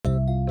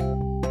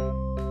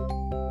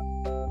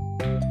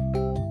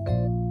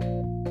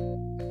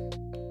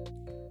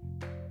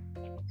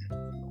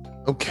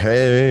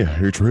Okay,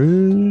 hey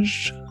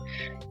Trish.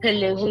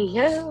 Hello,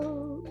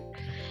 hello.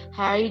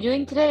 How are you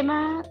doing today,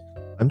 Matt?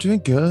 I'm doing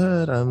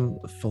good. I'm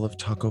full of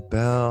Taco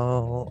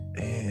Bell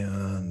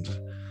and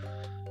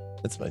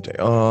it's my day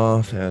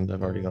off and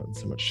I've already gotten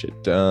so much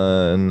shit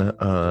done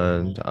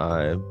and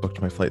I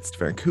booked my flights to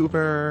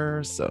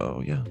Vancouver.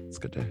 So yeah, it's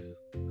a good day.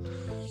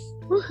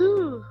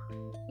 Woohoo!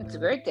 It's a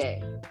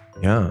birthday.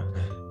 Yeah,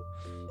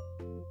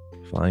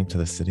 flying to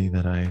the city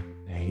that I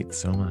hate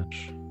so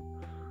much.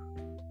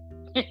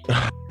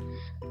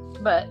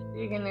 But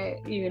you're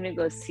gonna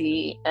go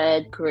see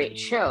a great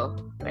show,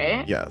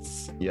 right?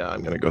 Yes, yeah,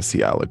 I'm gonna go see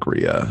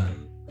Alegria.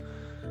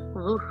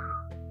 Oof,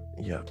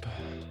 Yep,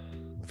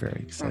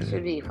 very that should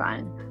excited. be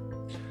fun.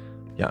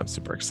 Yeah, I'm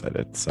super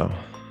excited. So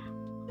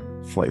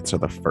flights are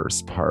the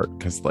first part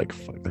because like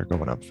they're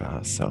going up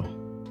fast. So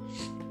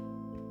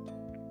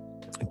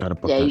I gotta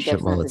book Yeah, that you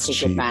shit while definitely have it's to take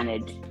cheap.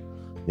 advantage.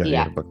 Yeah, you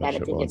Yeah, gotta book that gotta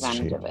shit take while it's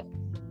advantage cheap. of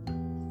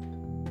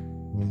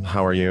it.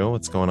 How are you?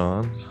 What's going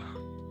on?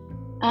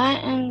 I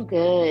am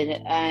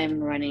good. I'm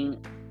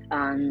running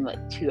on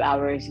 2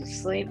 hours of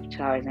sleep,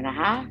 2 hours and a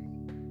half.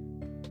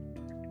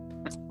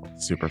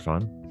 Super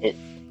fun. It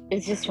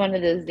it's just one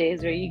of those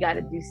days where you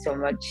gotta do so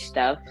much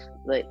stuff.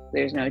 Like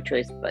there's no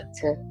choice but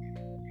to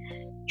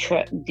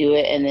do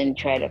it and then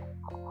try to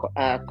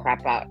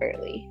crap out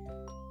early.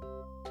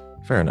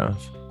 Fair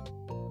enough.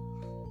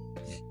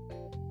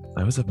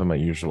 I was up at my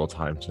usual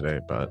time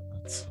today, but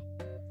it's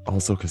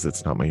also because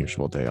it's not my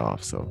usual day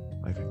off. So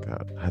I think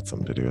that had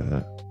something to do with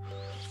it.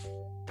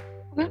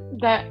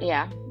 That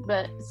yeah,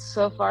 but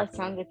so far it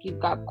sounds like you've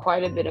got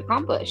quite a bit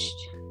accomplished.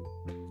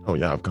 Oh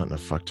yeah, I've gotten a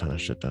fuck ton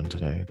of shit done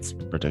today. It's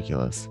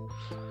ridiculous.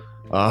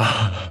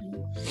 Uh,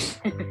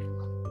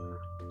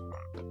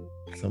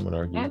 some would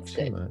argue That's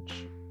too good.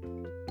 much.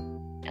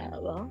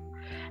 Well,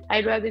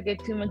 I'd rather get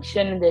too much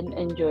done than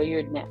enjoy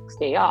your next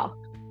day off.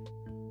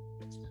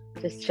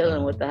 Just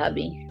chilling with the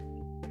hubby.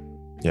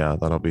 Yeah,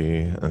 that'll be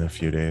in a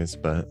few days,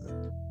 but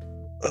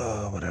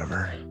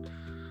whatever.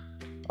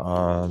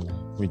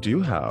 We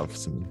do have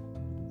some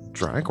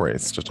drag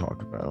race to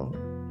talk about.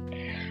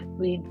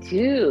 We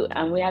do,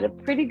 and we had a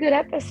pretty good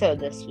episode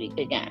this week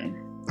again.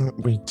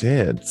 We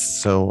did.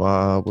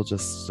 So we'll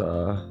just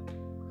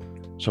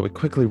shall we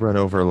quickly run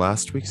over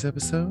last week's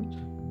episode?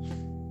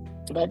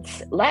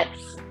 Let's.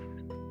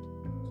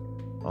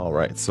 All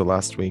right. So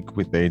last week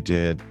they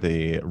did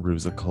the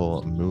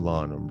Rusical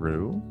Moulin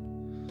Rouge.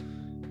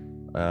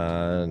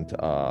 And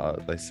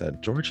they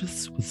said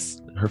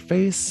her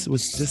face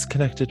was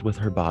disconnected with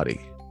her body.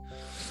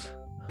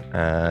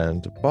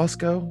 And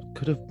Bosco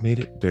could have made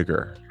it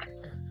bigger.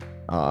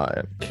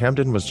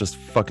 Camden was just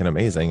fucking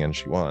amazing and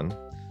she won.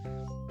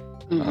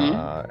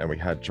 And we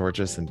had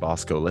Georges and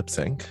Bosco lip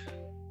sync.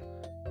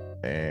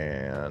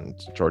 And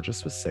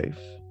Georges was safe.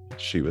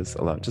 She was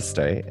allowed to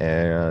stay.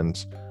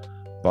 And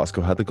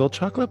Bosco had the gold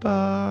chocolate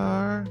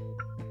bar.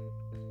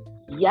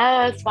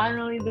 Yes,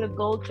 finally the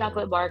gold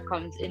chocolate bar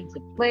comes into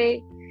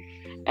play.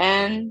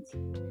 And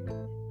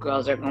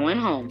girls are going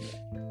home.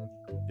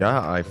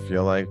 I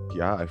feel like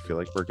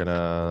we're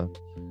gonna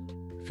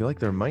I feel like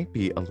there might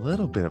be a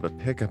little bit of a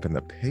pickup in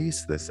the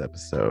pace this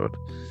episode.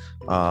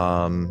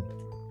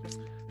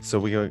 So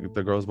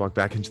the girls walk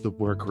back into the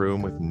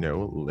workroom with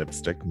no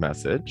lipstick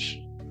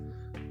message.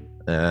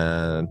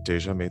 And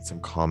Deja made some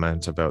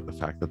comment about the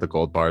fact that the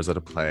gold bar is out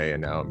of play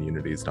and now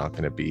immunity is not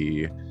going to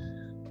be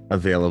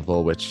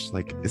available, which,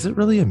 like, is it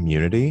really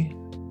immunity?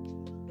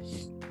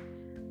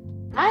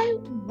 I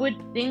would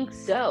think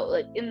so.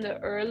 Like in the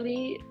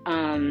early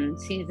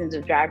seasons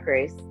of Drag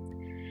Race,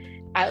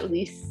 at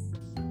least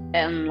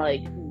in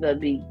like the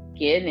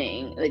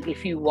beginning, like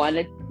if you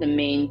wanted the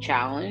main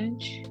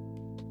challenge,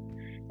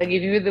 like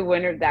if you were the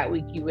winner of that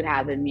week, you would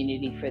have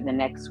immunity for the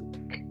next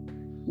week.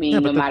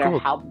 Meaning no matter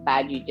how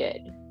bad you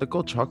did. The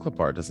gold chocolate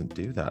bar doesn't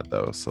do that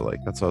though. So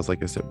like that's why I was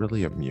like, is it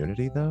really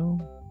immunity though?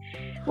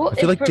 Well, I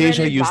feel like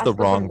Deja used the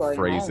wrong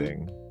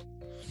phrasing.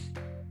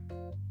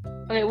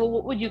 Okay, well,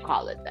 what would you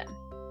call it then?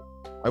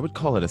 I would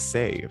call it a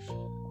save.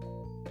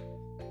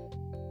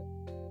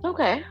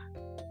 Okay,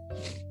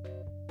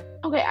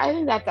 I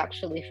think that's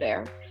actually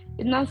fair.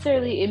 It's not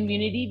necessarily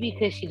immunity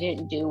because she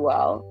didn't do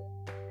well.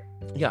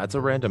 Yeah, it's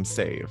a random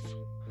save.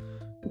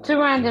 It's a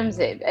random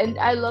save. And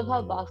I love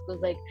how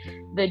Bosco's like,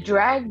 the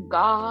drag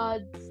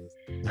gods.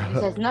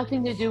 This has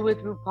nothing to do with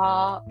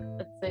RuPaul.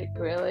 It's like,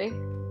 really?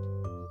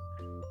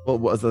 Well,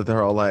 was it?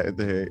 They're all like,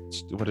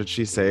 what did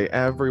she say?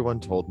 Everyone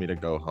told me to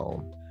go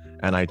home,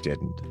 and I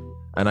didn't.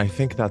 And I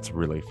think that's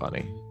really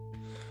funny.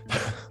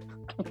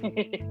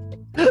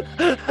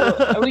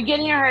 Are we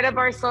getting ahead of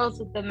ourselves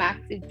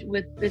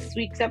with this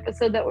week's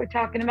episode that we're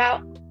talking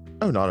about?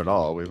 Oh, not at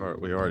all. We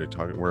already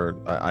talked.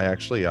 I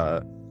actually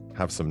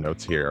have some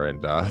notes here, and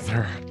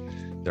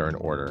they're in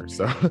order.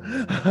 So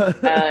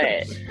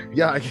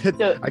yeah, I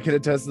can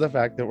attest to the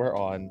fact that we're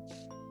on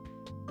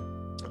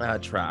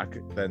track.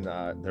 Then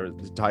there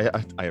was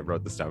Daya. I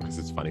wrote this down because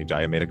it's funny.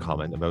 Daya made a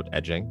comment about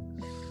edging,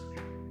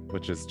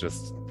 which is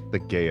just the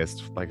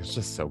gayest. Like, it's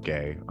just so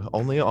gay.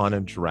 Only on a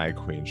drag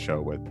queen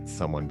show would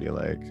someone be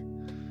like,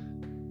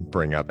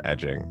 bring up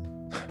edging.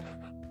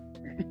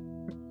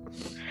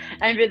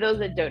 And for those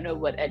that don't know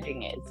what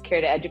edging is,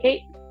 care to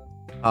educate?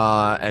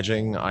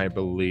 Edging, I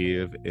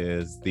believe,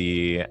 is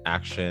the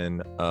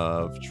action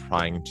of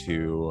trying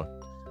to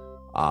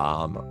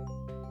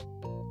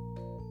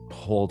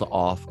hold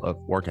off of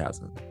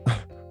orgasm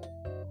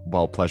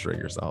while pleasuring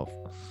yourself.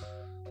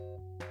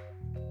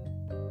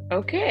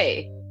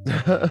 Okay.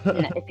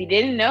 If you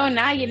didn't know,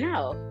 now you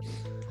know.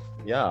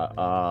 Yeah.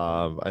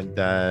 And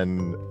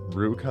then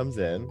Rue comes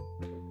in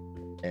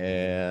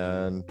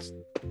and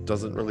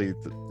doesn't really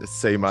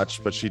say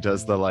much, but she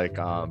does the like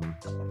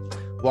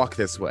walk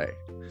this way.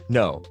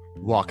 No,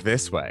 walk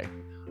this way.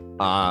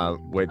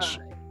 Which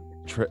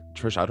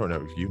Trish, I don't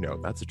know if you know,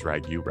 that's a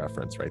Drag You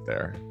reference right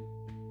there.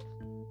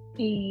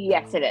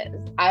 Yes, it is.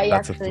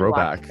 That's actually a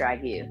throwback. Watched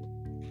Drag You.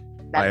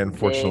 I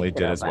unfortunately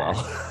did as well.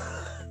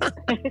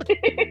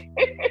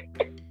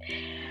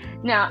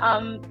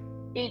 Now,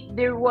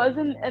 there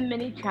wasn't a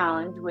mini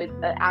challenge with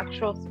an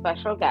actual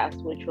special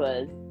guest, which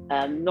was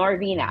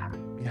Norvina.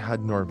 We had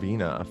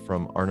Norvina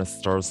from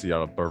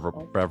Anastasia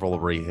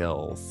Beverly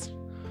Hills.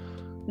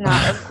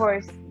 Now, of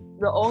course,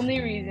 the only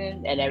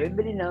reason, and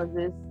everybody knows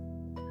this,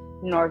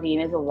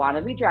 Norvina is a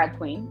wannabe drag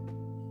queen.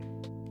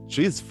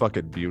 She's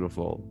fucking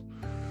beautiful.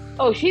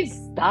 Oh, she's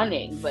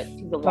stunning, but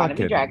she's a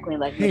wannabe drag queen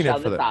like Michelle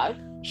Visage.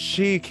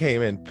 She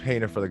came in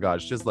painted for the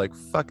gods. She's like,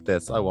 fuck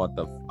this. I want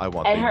the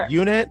her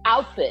unit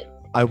outfit.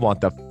 I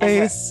want the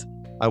face.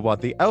 I want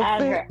the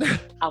outfit. And her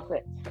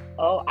outfit.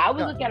 Oh, I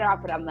was looking at her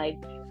outfit. I'm like,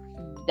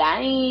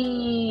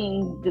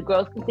 dang, the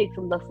girls can take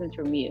some lessons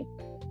from you.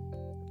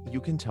 You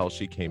can tell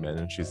she came in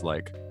and she's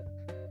like,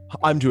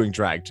 I'm doing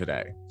drag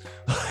today.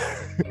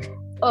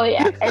 Oh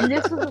yeah, and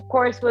this was, of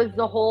course, was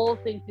the whole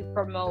thing to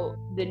promote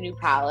the new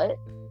palette.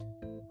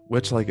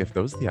 Which, like, if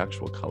those are the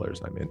actual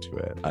colors, I'm into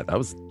it.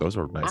 Those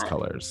were nice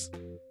colors.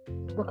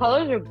 The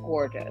colors are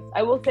gorgeous.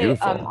 I will say,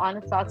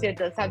 Anastasia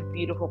does have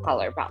beautiful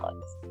color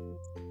palettes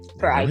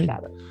for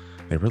eyeshadow.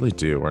 They really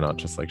do. We're not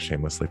just like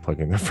shamelessly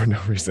plugging them for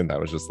no reason. That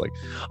was just like.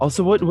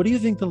 Also, what do you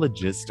think the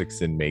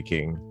logistics in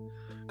making?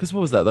 Because what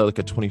was that? Like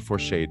a 24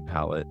 shade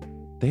palette.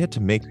 They had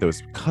to make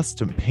those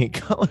custom paint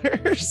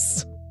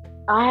colors.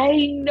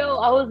 I know.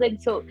 I was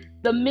like, so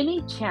the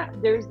mini champ.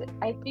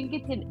 I think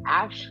it's in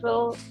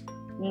Asheville,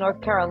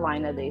 North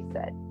Carolina, they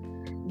said.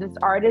 This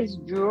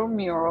artist drew a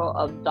mural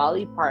of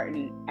Dolly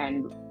Parton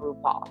and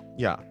RuPaul.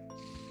 Yeah.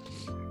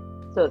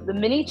 So the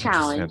mini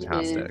challenge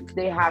is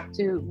they have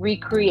to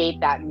recreate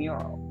that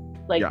mural.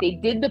 Like they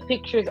did the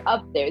pictures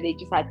up there, they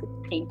just had to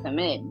paint them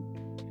in.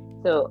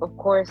 So of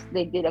course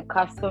they did a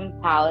custom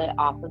palette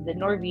off of the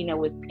Norvina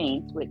with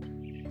paints, which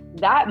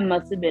that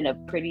must have been a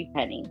pretty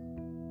penny.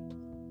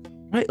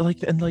 Right,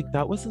 like, and like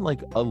that wasn't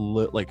like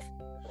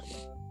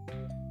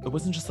it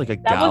wasn't just like a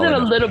that gallon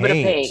wasn't a little of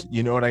paint, bit of paint.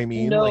 You know what I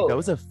mean? No. Like that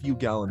was a few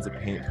gallons of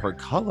paint per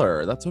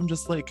color. That's what I'm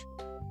just like,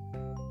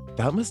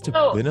 that must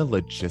have been a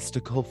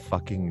logistical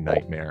fucking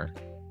nightmare.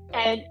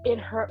 And it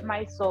hurt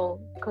my soul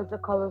because the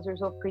colors are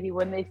so pretty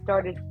when they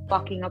started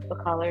fucking up the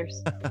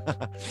colors.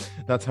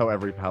 That's how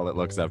every palette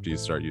looks after you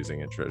start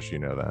using it, Trish. You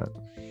know that.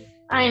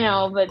 I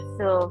know, but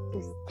still,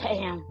 just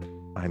damn.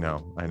 I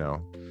know.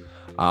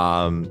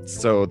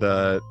 So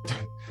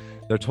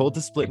they're told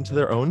to split into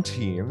their own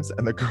teams,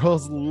 and the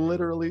girls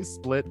literally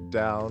split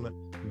down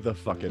the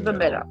fucking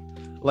middle.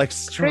 Like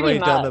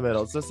straight down the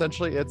middle. So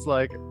essentially it's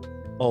like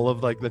all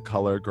of like the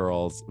color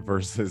girls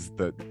versus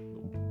the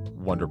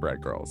Wonder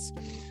Bread girls.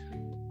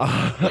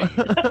 I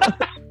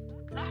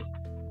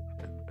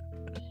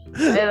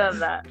love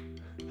that.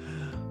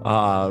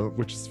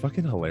 Which is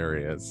fucking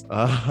hilarious.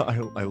 I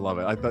love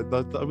it. I thought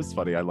that was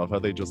funny. I love how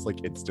they just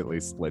like instantly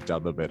split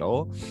down the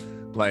middle.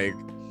 Like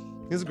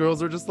these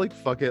girls are just like,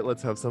 fuck it,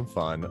 let's have some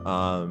fun.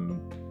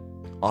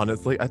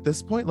 Honestly, at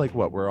this point, like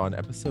what, we're on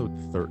episode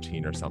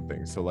 13 or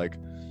something. So like,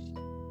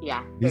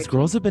 yeah, these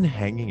girls have been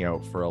hanging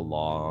out for a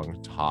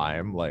long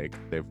time. Like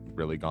they've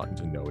really gotten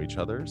to know each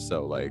other.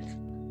 So like,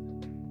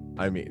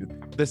 I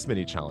mean, this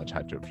mini challenge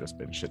had to have just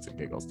been shits and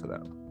giggles to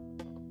them.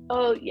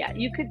 Oh yeah,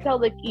 you could tell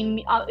like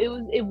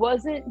it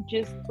wasn't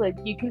just like,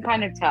 you can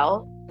kind of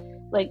tell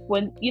like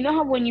when, you know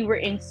how when you were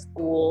in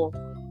school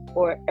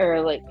or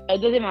like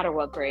it doesn't matter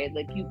what grade,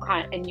 like you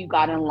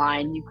got in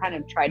line, you kind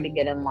of tried to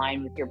get in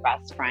line with your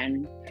best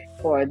friend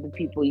or the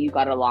people you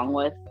got along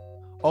with.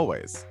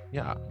 Always.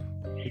 Yeah,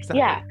 exactly.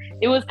 Yeah,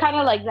 it was kind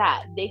of like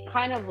that. They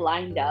kind of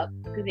lined up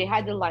because they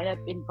had to line up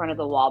in front of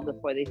the wall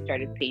before they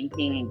started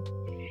painting.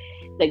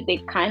 Like they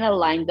kind of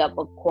lined up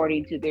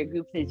according to their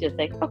groups. And it's just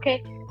like,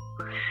 okay,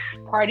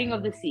 parting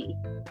of the sea.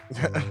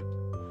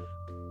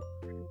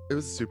 It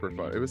was super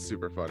fun. It was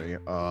super funny.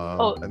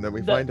 And then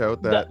we find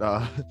out that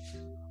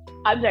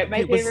I'm sorry,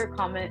 my favorite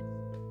comment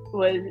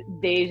was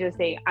Deja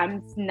saying,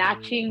 I'm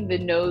snatching the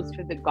nose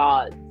for the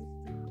gods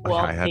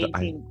while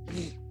painting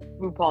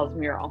RuPaul's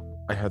mural.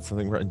 I had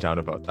something written down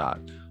about that.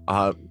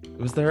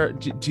 Was there,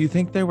 do you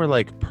think they were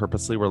like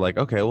purposely were like,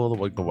 okay, well,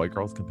 the white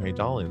girls can paint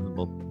Dolly and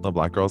the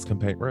black girls can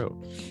paint Rue?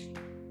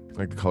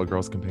 Like the colored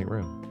girls can paint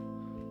Rue?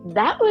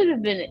 That would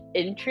have been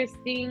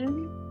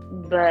interesting,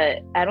 but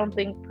I don't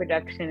think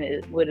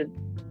production would have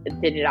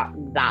did it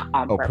that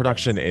on purpose.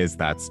 Production is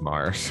that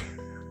smart.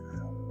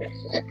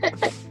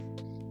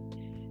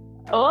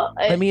 Well,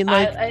 I mean,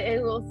 like, I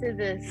will say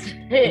this: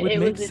 it would it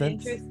make was an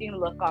sense. interesting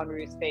look on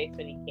Rue's face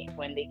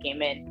when they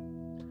came in.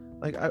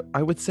 Like,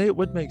 I would say it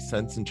would make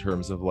sense in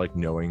terms of like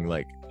knowing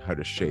like how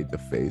to shade the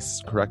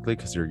face correctly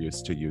because you're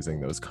used to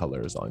using those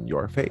colors on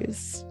your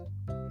face.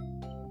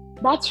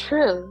 That's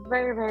true.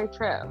 Very, very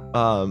true.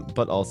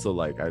 But also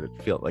like I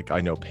feel like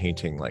I know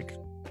painting like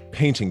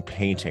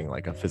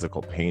a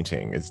physical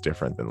painting is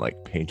different than like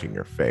painting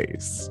your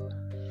face.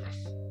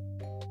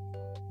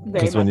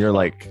 Because when you're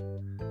like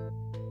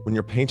when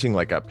you're painting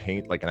like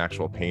an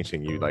actual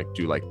painting, you like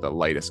do like the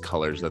lightest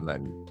colors and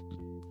then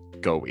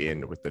go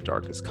in with the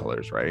darkest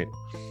colors, right?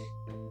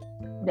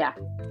 Yeah.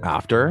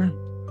 After.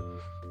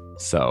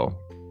 So,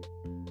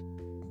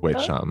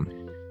 which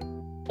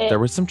there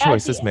were some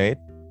choices made.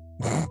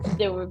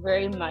 There were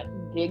very much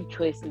big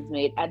choices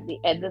made. At the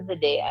end of the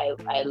day,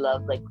 I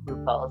love like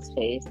RuPaul's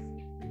face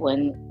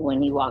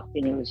when he walked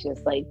in. It was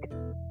just like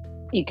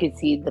you could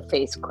see the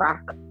face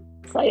crack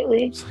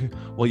slightly.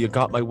 Well, you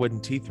got my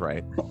wooden teeth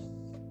right.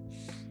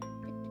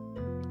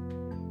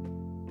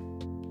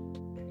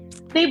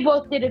 They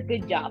both did a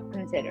good job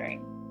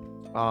considering.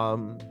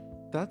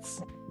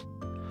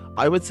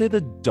 I would say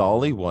the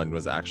Dolly one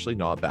was actually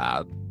not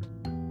bad.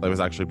 It was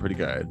actually pretty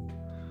good.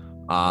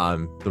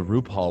 The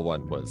RuPaul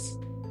one was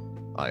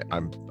I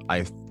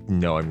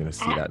know I'm gonna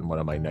see that in one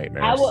of my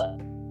nightmares.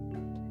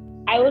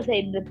 I will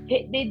say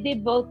they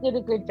both did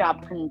a good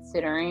job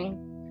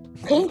considering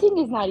painting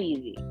is not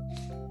easy.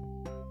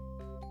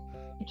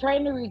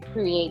 Trying to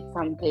recreate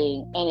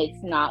something and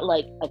it's not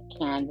like a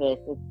canvas,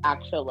 it's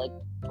actual like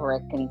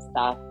brick and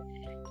stuff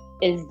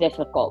is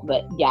difficult.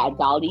 But yeah,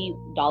 Dolly's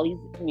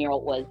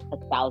mural was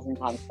 1,000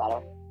 times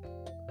better.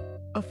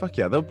 Oh fuck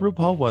yeah, the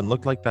RuPaul one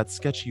looked like that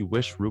sketchy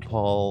Wish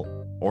RuPaul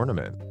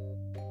ornament.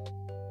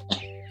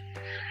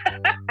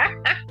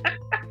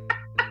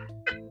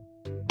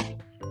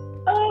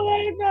 Oh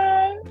my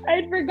god,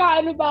 I'd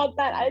forgotten about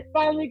that. I'd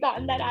finally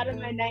gotten that out of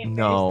my nightmares.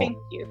 No, thank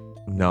you.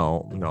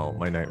 No,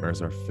 my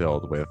nightmares are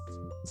filled with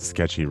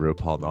sketchy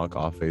RuPaul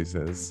knockoff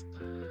faces,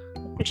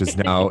 which is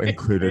now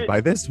included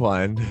by this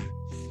one.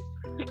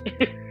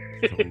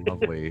 It's a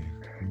lovely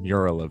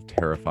mural of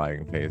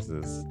terrifying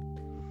faces.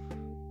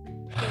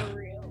 For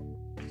real.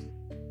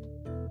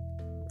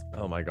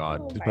 Oh my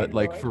god. Oh my but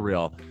like Lord. for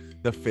real,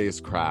 the face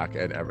crack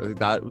and everything,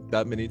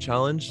 that mini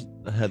challenge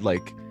had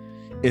like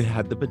it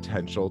had the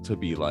potential to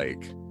be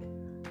like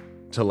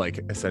to like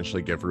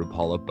essentially give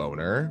RuPaul a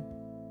boner.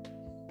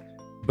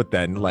 But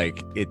then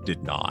like it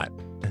did not.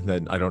 And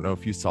then I don't know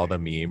if you saw the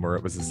meme where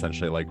it was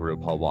essentially like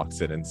RuPaul walks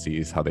in and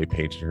sees how they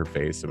painted her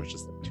face. It was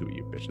just like, 2 of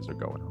you bitches are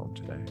going home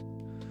today.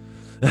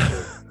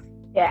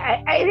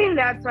 Yeah, I think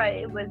that's why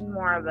it was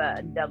more of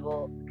a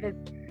double, because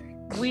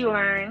we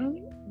learned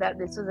that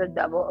this was a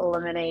double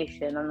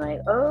elimination. I'm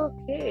like,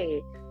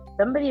 okay,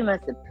 somebody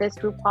must have pissed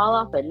RuPaul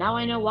off, and now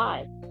I know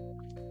why.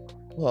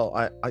 Well,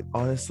 I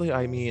honestly,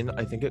 I mean,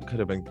 I think it could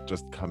have been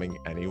just coming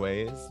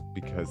anyways,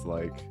 because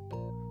like,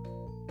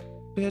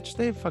 bitch,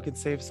 they fucking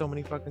saved so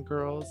many fucking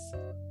girls.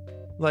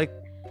 Like,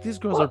 these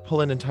girls are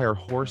pulling entire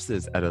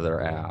horses out of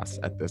their ass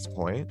at this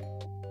point.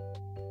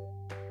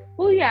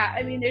 Well, yeah,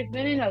 I mean, there's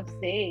been enough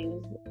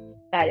saves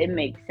that it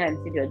makes sense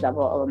to do a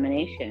double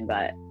elimination,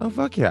 but Oh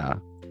fuck yeah.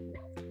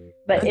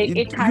 but You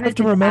it kind of have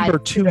to remember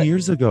 2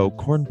 years ago,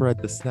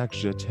 Cornbread the Snack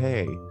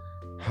Jeté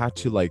had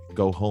to like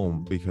go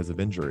home because of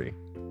injury.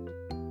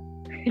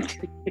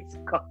 2 years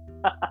ago.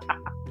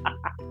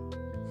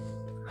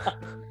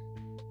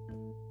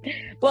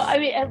 Well, I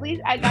mean, at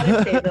least I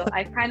gotta say though,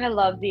 I kind of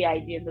love the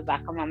idea in the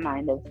back of my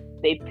mind of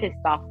they pissed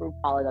off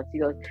RuPaul enough. She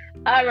goes,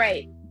 "All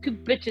right, 2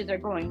 bitches are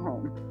going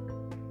home."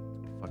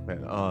 Fuck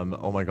man.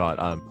 Oh my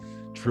god.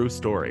 True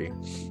story.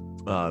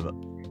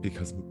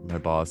 Because my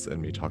boss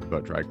and me talk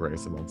about Drag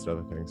Race amongst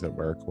other things at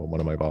work. Well, one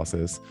of my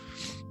bosses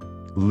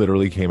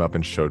literally came up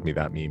and showed me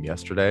that meme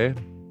yesterday.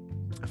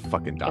 I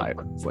fucking died.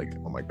 It's like,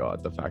 oh my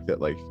god, the fact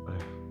that like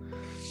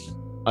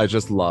I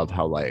just love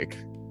how like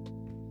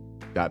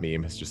that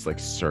meme has just like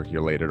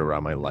circulated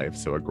around my life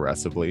so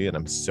aggressively, and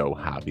I'm so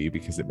happy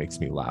because it makes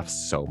me laugh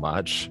so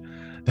much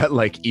that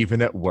like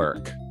even at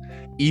work,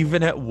 you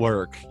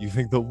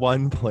think the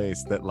one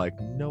place that like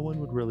no one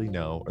would really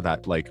know, or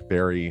that like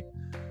very,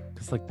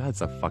 because like that's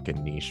a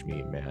fucking niche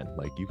meme, man.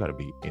 Like you got to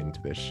be into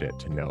this shit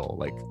to know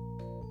like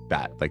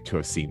that, like to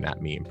have seen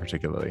that meme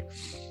particularly.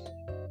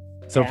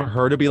 So for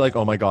her to be like,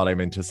 oh my god, I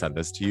meant to send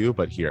this to you,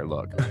 but here,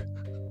 look.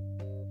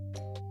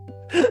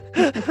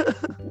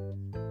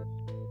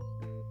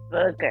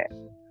 Okay.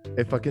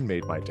 It fucking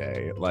made my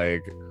day.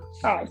 Like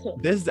Awesome.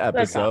 this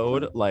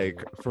episode, awesome.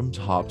 like from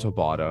top to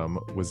bottom,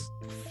 was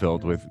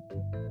filled with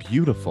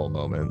beautiful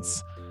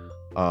moments.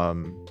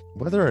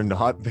 Whether or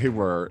not they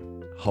were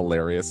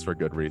hilarious for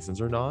good reasons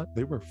or not,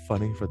 they were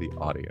funny for the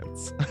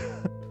audience.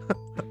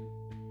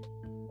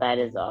 That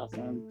is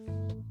awesome.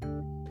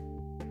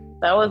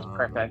 That was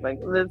perfect. Like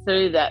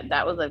literally,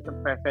 that was like the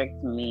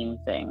perfect meme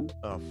thing.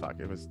 Oh fuck,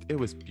 it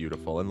was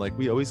beautiful, and like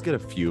we always get a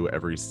few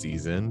every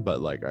season,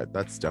 but like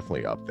that's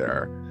definitely up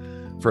there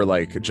for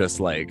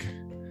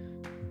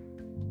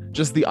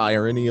just the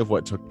irony of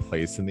what took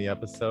place in the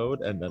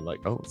episode. And then like,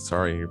 oh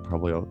sorry, you're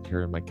probably out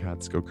hearing my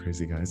cats go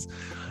crazy, guys.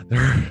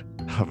 They're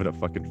having a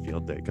fucking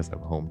field day because I'm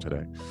home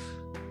today.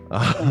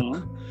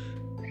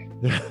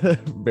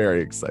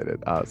 Very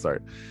excited. Sorry,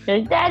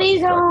 Your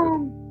daddy's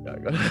home.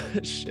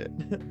 Shit.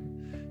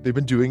 They've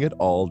been doing it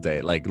all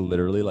day, like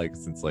literally, like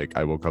since like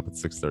I woke up at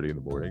 6:30 in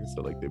the morning.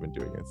 So like they've been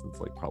doing it since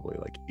like probably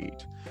like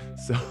 8.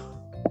 So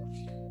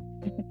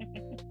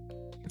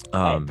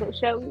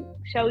so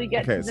shall we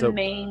get to the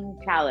main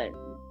challenge?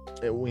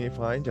 We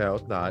find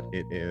out that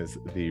it is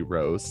the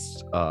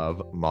roast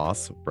of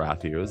Moss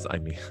Matthews. I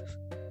mean,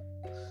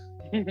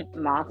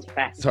 Moss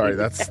Matthews. Sorry,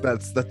 that's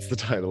the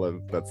title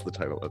of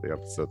the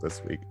episode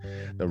this week.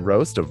 The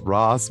roast of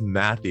Ross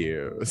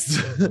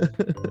Matthews.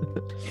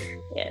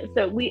 Yeah,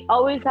 so we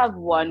always have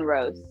one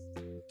roast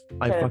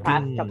for the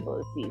past couple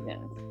of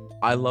seasons.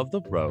 I love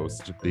the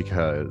roast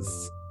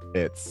because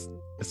it's,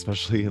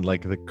 especially in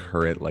like the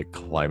current like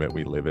climate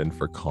we live in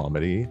for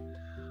comedy,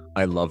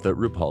 I love that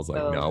RuPaul's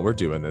like, no, we're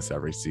doing this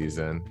every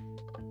season.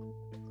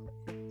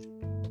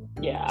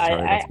 Yeah,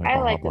 I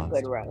like a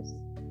good roast.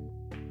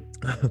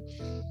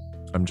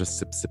 I'm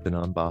just sipping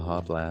on Baja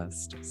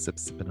Blast.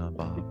 Sipping on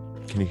Baja.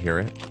 Can you hear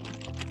it?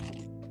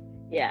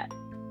 Yeah.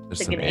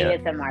 There's like an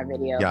ASMR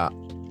video. Yeah.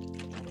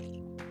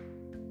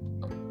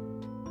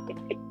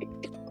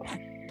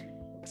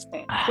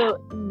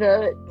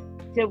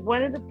 So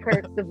one of the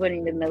perks of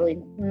winning the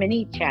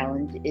mini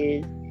challenge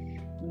is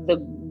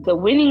the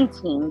winning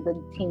team, the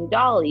Team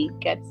Dolly,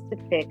 gets to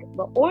pick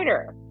the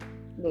order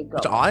they go.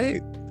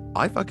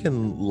 I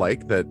fucking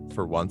like that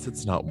for once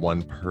it's not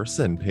one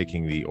person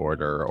picking the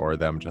order or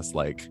them just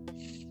like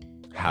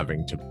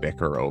having to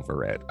bicker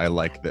over it. I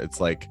like that it's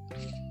like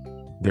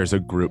there's a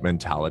group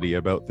mentality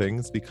about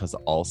things, because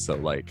also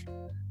like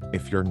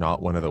if you're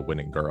not one of the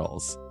winning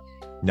girls,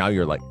 now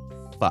you're like,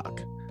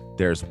 fuck,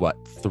 there's what,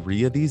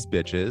 3 of these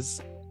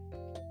bitches.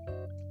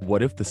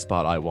 What if the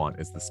spot I want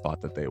is the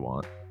spot that they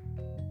want?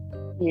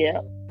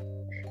 Yeah.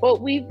 Well,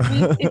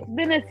 it's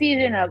been a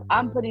season of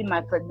I'm putting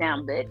my foot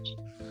down, bitch.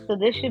 So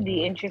this should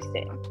be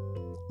interesting.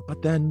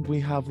 But then we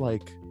have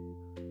like,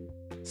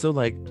 so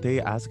like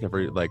they ask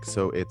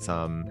so it's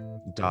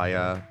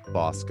Daya,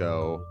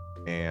 Bosco,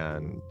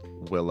 and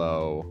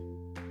Willow.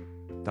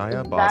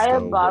 Daya,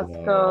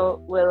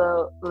 Bosco,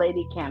 Willow,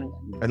 Lady Camden.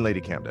 And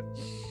Lady Camden.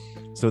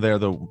 So they're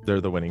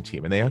the winning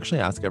team. And they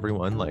actually ask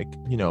everyone, like,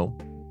 you know,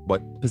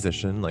 what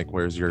position, like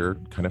where's your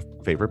kind of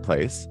favorite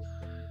place?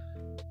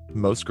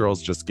 Most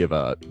girls just give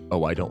I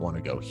don't want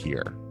to go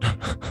here.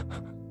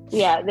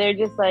 Yeah, they're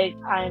just like,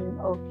 I'm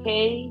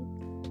okay.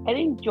 I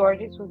think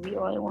Georges was the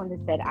only one that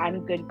said,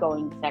 I'm good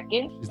going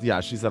second. Yeah,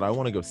 she said, I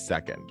want to go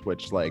second,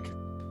 which like,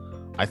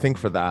 I think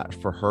for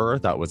her,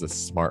 that was a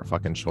smart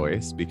fucking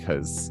choice,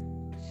 because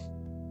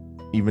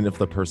even if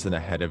the person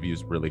ahead of you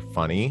is really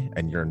funny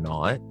and you're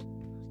not,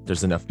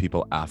 there's enough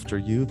people after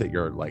you that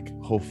you're like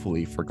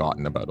hopefully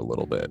forgotten about a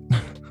little bit.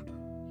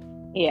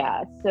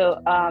 Yeah, so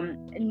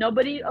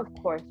nobody, of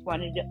course,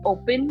 wanted to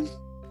open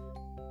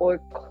or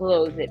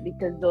close it,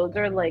 because those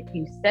are like,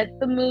 you set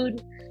the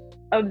mood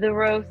of the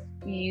roast,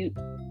 you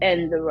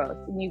end the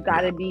roast, and you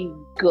gotta be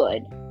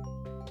good.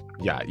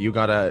 Yeah,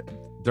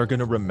 they're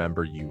gonna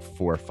remember you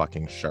for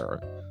fucking sure.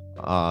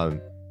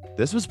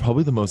 This was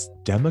probably the most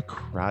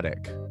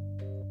democratic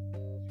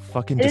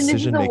fucking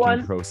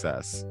decision-making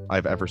process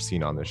I've ever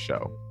seen on this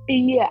show.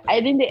 Yeah,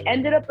 I think they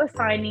ended up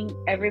assigning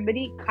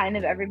everybody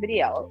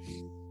else.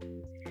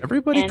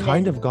 Everybody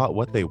kind of got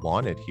what they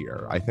wanted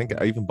here. I think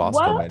even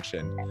Bosco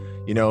mentioned,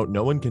 you know,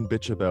 no one can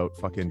bitch about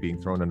fucking being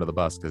thrown under the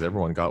bus because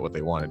everyone got what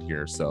they wanted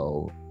here.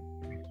 So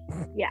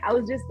yeah, I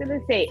was just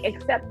gonna say,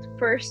 except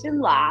first and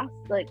last,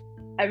 like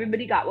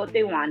everybody got what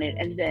they wanted,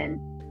 and then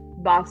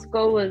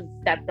Bosco was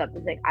stepped up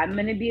and like, I'm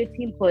gonna be a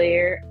team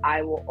player.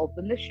 I will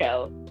open the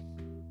show.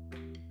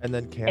 And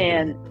then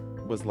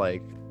Camden was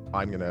like,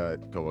 I'm gonna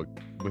go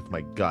with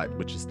my gut,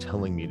 which is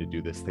telling me to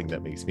do this thing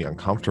that makes me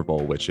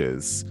uncomfortable, which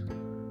is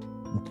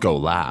go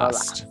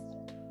last.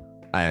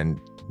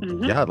 And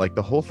yeah, like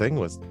the whole thing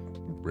was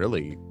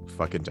really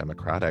fucking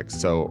democratic.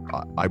 So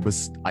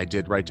I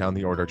did write down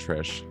the order,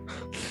 Trish.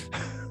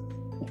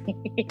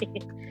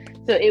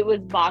 So it was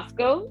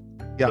Bosco,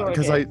 yeah,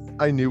 because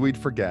I knew we'd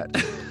forget.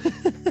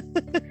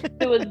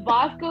 It was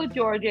Bosco,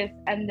 Georges,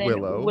 and then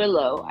Willow.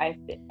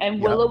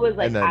 Willow was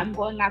like, I'm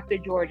going after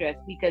Georges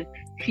because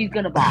she's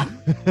gonna bomb.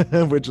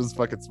 Which was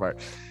fucking smart.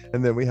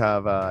 And then we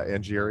have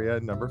Angeria,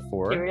 number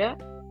 4. Angeria.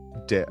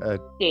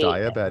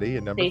 Daya Betty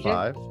at number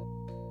 5.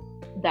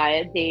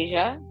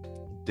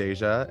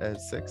 Deja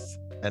at 6.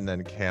 And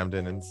then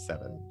Camden in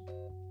 7.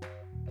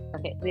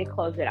 Okay, they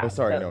closed it out. Oh,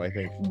 sorry, no, I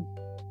think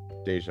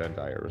Deja and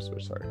Daya were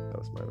switched. Sorry, that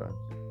was my bad.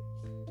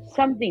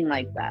 Something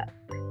like that.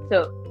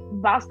 So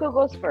Bosco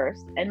goes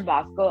first, and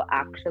Bosco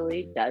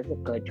actually does a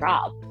good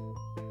job.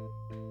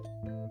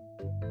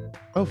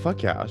 Oh,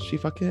 fuck yeah. She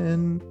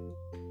fucking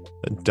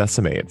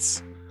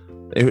decimates.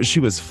 She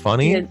was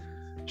funny. Because,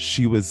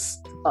 She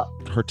was, uh,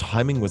 her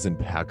timing was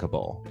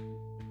impeccable.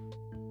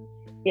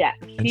 yeah,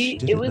 And she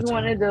did it it was in the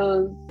one time. of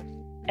those,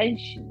 and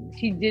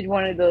she did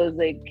one of those,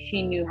 like,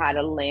 she knew how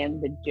to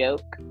land the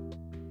joke.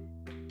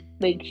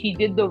 Like, she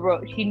did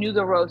she knew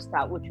the roast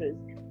out, which was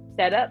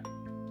set up,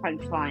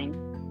 punchline,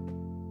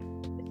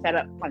 set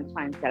up,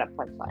 punchline, set up,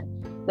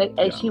 punchline. Like,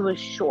 and she was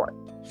short.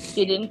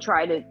 She didn't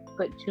try to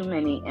put too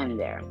many in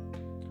there.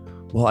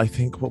 Well, I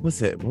think, what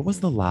was it? What was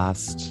the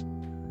last?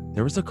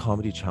 There was a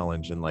comedy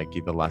challenge in like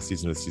the last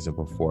season or the season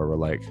before where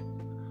like,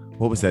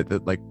 what was it?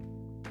 That like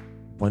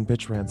one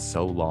bitch ran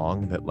so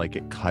long that like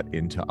it cut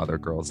into other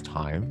girls'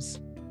 times.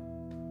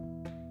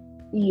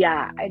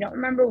 Yeah, I don't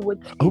remember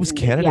which. Oh, it was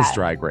Canada's yeah.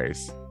 Drag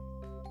Race.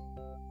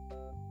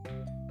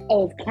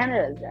 Oh, it's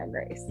Canada's Drag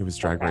Race. It was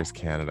Drag Race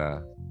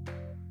Canada.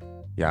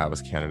 Yeah, it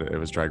was Canada. It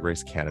was Drag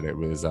Race Canada. It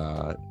was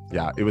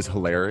yeah, it was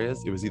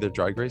hilarious. It was either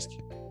Drag Race,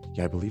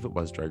 yeah, I believe it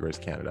was Drag Race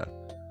Canada.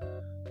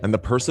 And the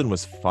person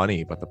was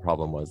funny, but the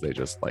problem was they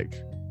just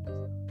like,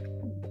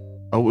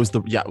 oh, it was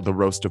the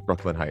roast of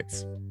Brooklyn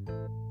Heights.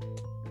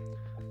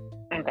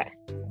 Okay.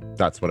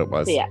 That's what it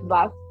was. So yeah,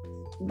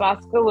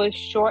 Bosco was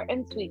short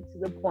and sweet to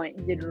the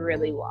point, did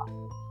really well.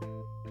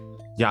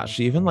 Yeah,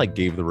 she even like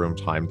gave the room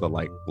time to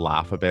like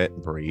laugh a bit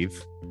and breathe.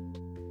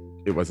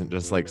 It wasn't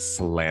just like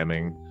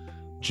slamming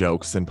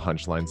jokes and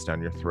punchlines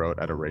down your throat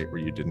at a rate where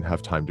you didn't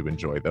have time to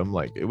enjoy them.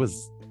 Like it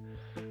was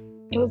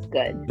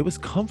good. It was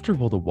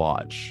comfortable to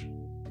watch.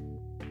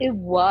 It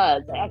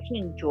was. I actually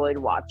enjoyed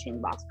watching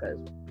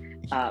Bosco's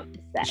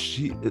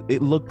set.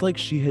 It looked like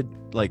she had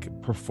like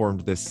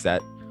performed this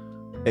set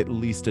at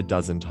least a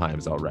dozen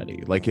times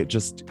already. Like it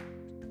just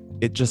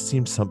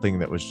seemed something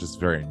that was just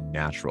very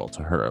natural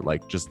to her.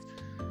 Like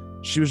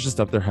she was just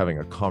up there having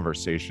a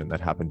conversation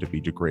that happened to be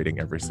degrading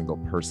every single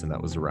person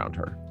that was around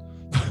her.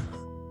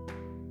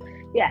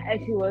 Yeah, and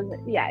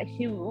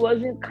she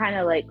wasn't kind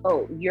of like,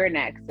 oh, you're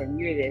next and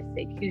you're this.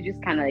 Like, she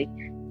just kind of like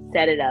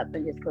set it up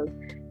and just goes,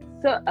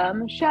 so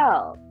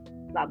Michelle,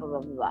 blah blah blah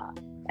blah,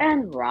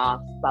 and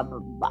Ross, blah blah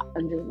blah,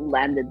 and just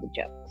landed the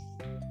jokes.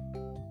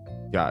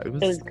 Yeah, it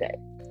was good.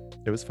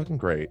 It was fucking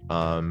great.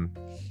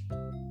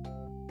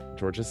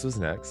 Jorgeous was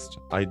next.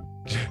 I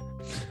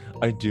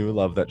do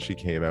love that she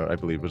came out, I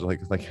believe it was like,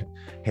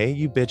 hey,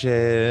 you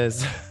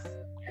bitches.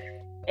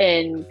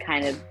 And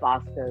kind of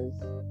Bosco's.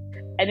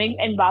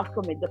 And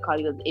Bosco made the call.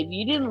 He goes, if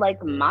you didn't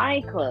like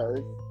my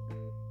clothes,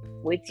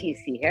 wait till you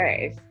see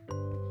hers.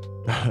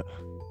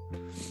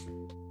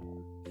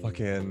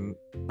 Fucking,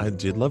 I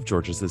did love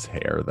Jorgeous's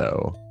hair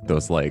though.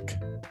 Those like,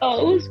 oh,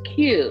 it was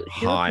cute.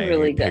 She looked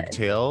really good.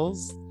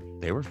 Pigtails.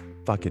 They were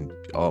fucking,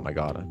 oh my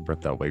god, I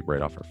ripped that wig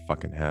right off her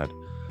fucking head.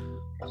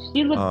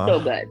 She looked so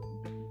good.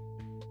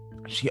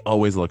 She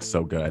always looks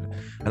so good.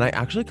 And I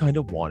actually kind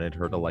of wanted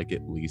her to like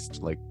at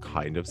least like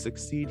kind of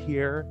succeed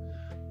here.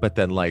 But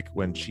then like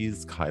when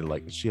she's kind of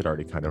like, she had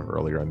already kind of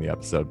earlier in the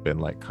episode been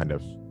like kind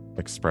of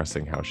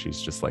expressing how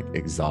she's just like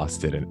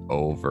exhausted and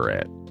over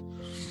it.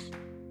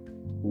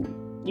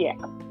 Yeah.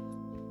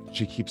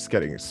 She keeps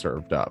getting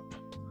served up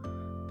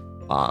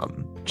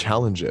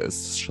challenges,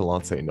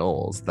 Shalonce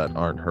Knowles, that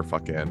aren't her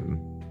fucking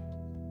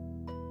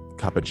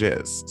cup of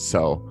jizz.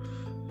 So,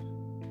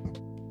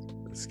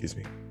 excuse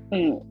me.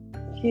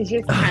 She's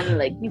just kind of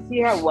like, you see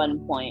her at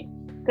one point,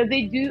 because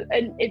they do,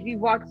 and if you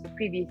watch the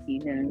previous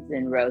seasons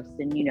in Roast,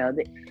 and you know,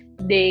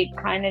 they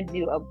kind of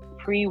do a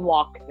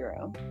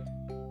pre-walkthrough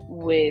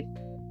with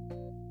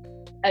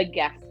a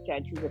guest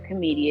judge who's a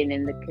comedian,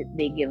 and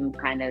they give them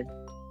kind of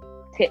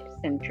tips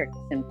and tricks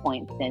and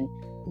points, and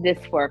this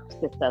works,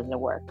 this doesn't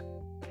work.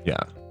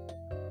 Yeah.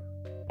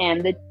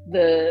 And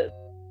the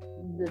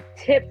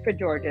tip for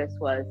Jorgeous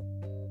was,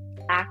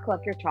 act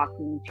like you're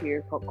talking to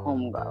your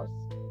homegirls.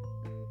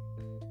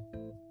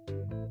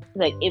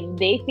 Like, if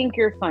they think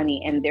you're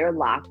funny and they're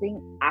laughing,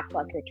 act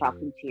like you're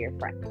talking to your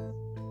friends.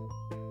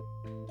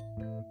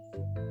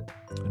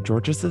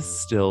 Jorgeous is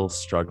still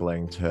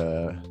struggling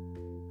to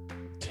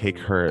take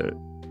her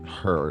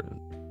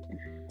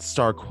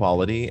star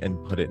quality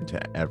and put it into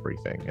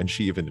everything, and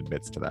she even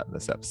admits to that in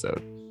this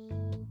episode.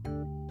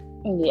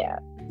 Yeah,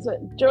 so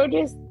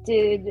Jorgeous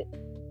did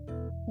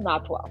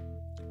not well.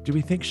 Do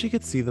we think she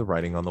could see the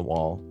writing on the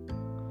wall?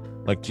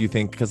 Like, do you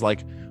think, because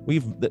like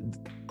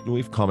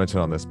we've commented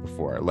on this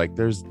before, like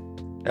there's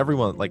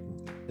everyone, like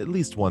at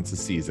least once a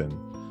season,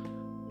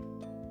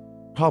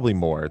 probably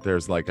more,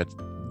 there's like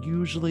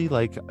usually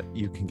like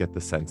you can get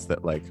the sense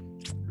that like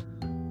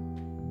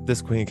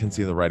this queen can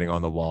see the writing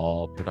on the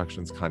wall.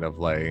 Production's kind of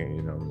like,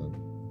 you know,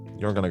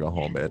 you're gonna go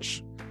home,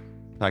 bitch,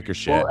 pack your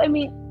shit. Well, I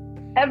mean,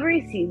 I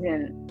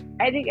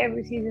think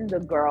every season the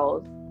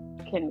girls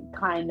can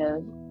kind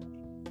of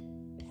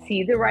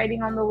see the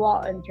writing on the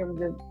wall, in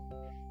terms of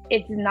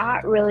it's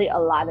not really a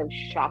lot of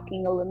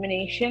shocking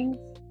eliminations.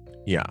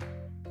 Yeah.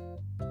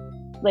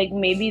 Like,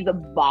 maybe the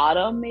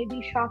bottom may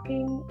be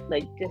shocking,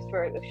 like just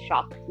for the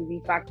shock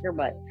TV factor,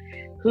 but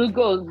who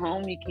goes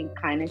home, you can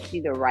kind of see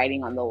the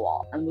writing on the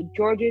wall. And with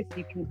Jorgeous,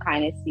 you can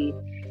kind of see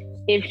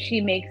if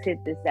she makes it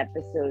this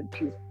episode,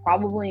 she's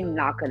probably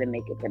not going to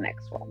make it the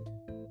next one.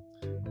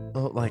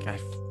 Well, like I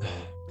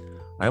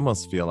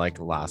almost feel like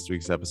last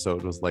week's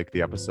episode was like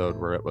the episode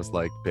where it was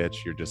like,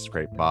 bitch, you're just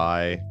scraped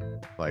by,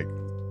 like,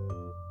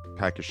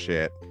 pack your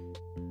shit,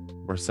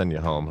 we're sending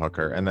you home,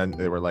 hooker. And then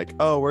they were like,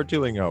 oh, we're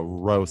doing a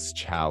roast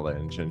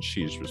challenge, and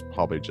she was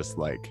probably just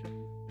like,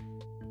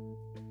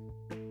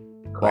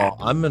 well,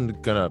 I'm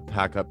gonna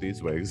pack up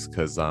these wigs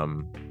because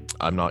I'm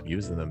not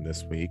using them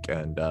this week,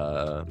 and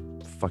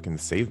fucking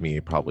save me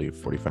probably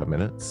 45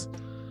 minutes.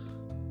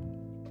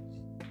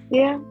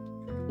 Yeah,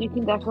 you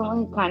can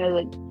definitely kind of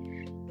like,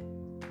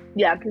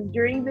 yeah, because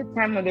during the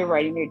time when they're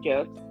writing their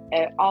jokes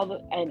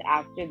and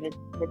after the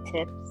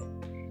tips,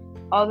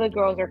 all the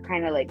girls are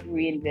kind of like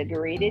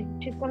reinvigorated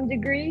to some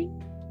degree.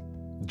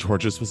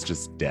 Georges was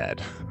just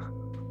dead.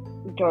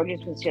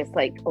 Georges was just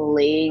like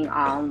laying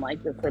on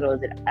like this little,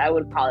 I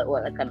would call it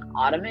what, like an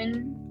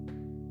ottoman.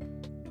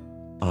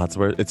 Oh,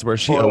 it's where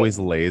she always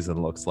lays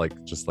and looks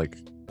like just like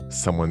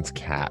someone's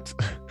cat.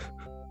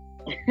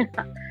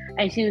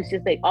 And she was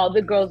just like, all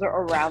the girls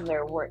are around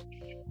their work.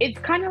 It's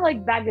kind of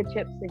like Bag of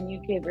Chips in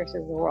UK versus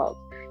the World.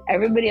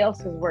 Everybody else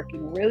is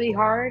working really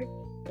hard,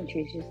 and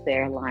she's just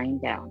there lying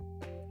down.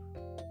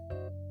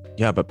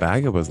 Yeah, but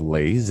Baga was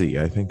lazy.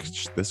 I think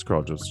this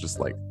girl was just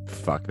like,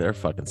 fuck, they're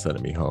fucking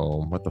sending me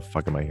home. What the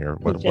fuck am I here?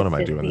 What am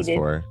I doing this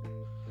for?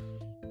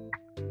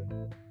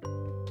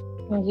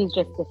 And she's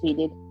just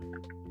defeated.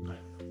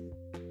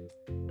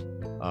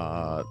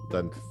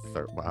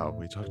 Wow,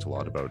 we talked a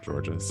lot about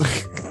Georges.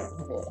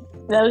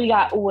 Then we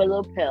got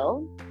Willow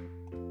Pill.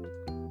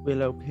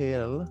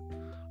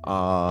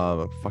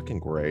 Fucking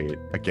great.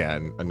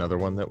 Again, another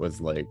one that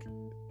was like,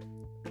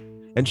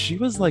 and she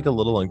was like a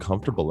little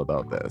uncomfortable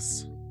about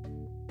this.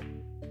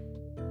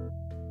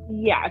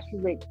 Yeah, she's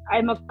like,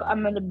 I'm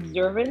an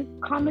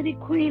observant comedy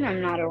queen.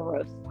 I'm not a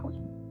roast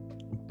queen.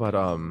 But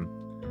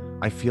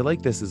I feel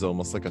like this is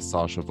almost like a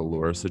Sasha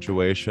Velour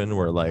situation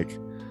where like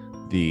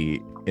the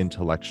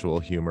intellectual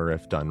humor,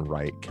 if done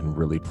right, can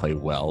really play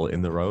well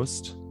in the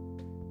roast.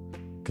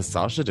 Because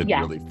Sasha did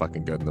really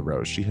fucking good in the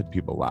roast. She had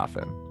people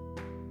laughing,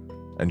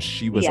 and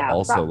she was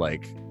also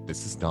like,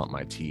 "This is not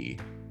my tea."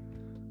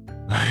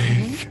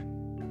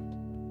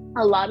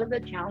 A lot of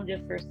the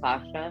challenges for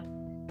Sasha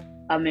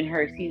in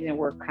her season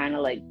were kind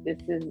of like, this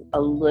is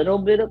a little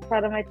bit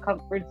outside of my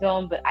comfort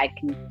zone, but I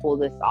can pull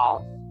this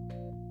off.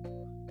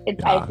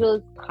 I feel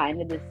it's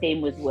kind of the same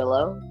with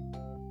Willow.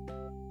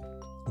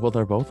 Well,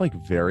 they're both like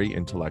very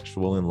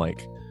intellectual, and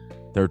like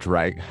their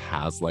drag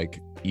has like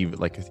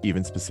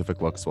even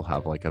specific looks will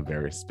have like a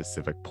very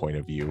specific point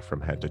of view from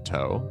head to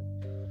toe.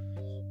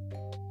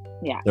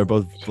 Yeah, they're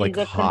both like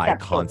high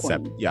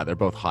concept queen. Yeah, they're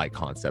both high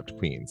concept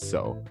queens.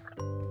 So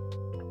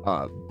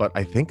but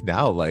I think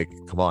now, like,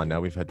 come on, now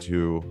we've had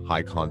two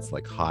high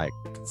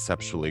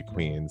conceptually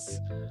queens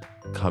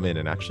come in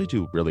and actually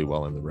do really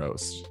well in the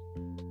roast.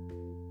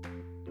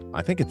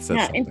 I think it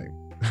says something.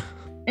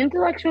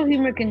 Intellectual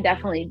humor can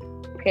definitely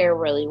pair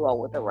really well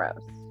with a roast.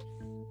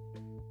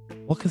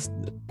 Well, because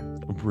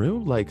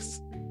Rue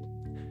likes,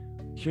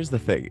 here's the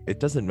thing,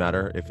 it doesn't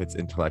matter if it's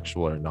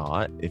intellectual or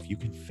not. If you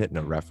can fit in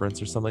a reference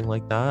or something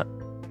like that,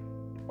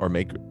 or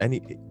make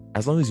any,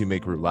 as long as you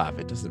make Rue laugh,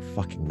 it doesn't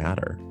fucking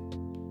matter.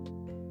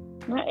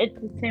 It's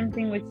the same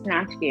thing with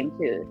Snatch Game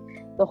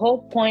too. The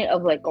whole point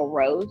of like a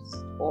roast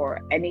or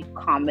any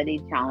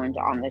comedy challenge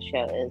on the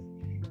show is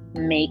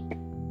make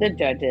the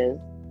judges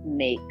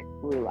make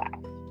Rue laugh.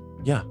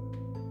 Yeah,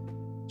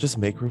 just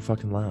make Rue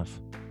fucking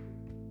laugh.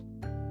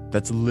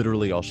 That's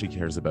literally all she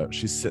cares about.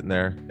 She's sitting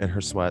there in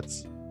her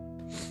sweats.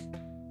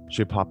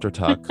 She popped her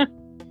tuck.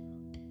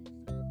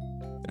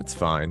 It's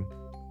fine.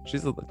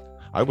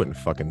 I wouldn't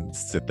fucking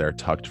sit there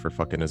tucked for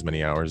fucking as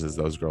many hours as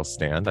those girls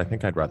stand. I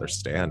think I'd rather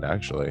stand,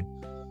 actually.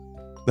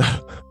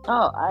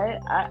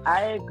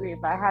 I agree.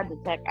 If I had to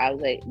tuck, I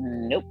was like,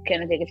 nope,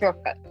 can I take a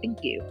shortcut?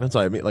 Thank you. That's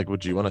what I mean. Like,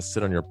 would you want to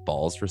sit on your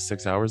balls for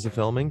 6 hours of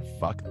filming?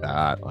 Fuck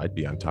that. I'd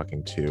be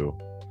untucking too.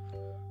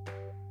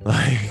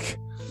 Like,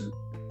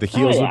 the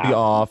heels would be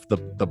off, the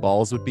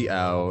balls would be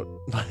out.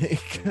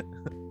 Like,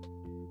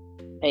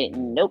 hey,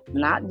 nope,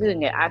 not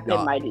doing it. I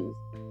paid my dues.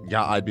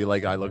 Yeah, I'd be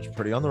like, I looked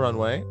pretty on the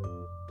runway.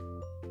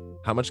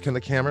 How much can the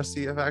camera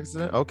see of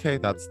accident? Okay,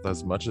 that's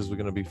as much as we're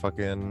gonna be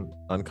fucking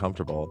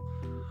uncomfortable.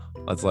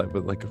 That's like,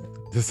 but like,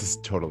 this is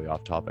totally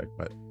off topic.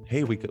 But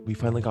hey, we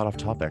finally got off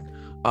topic.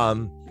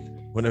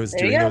 When I was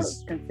doing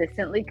those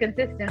consistently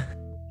consistent.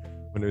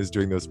 When I was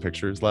doing those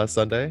pictures last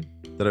Sunday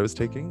that I was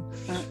taking,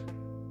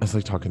 I was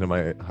like talking to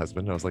my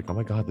husband. I was like, oh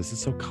my God, this is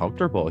so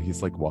comfortable.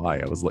 He's like, why?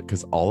 I was like,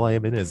 because all I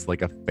am in is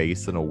like a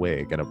face and a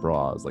wig and a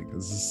bra. I was like,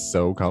 this is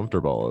so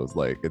comfortable. I was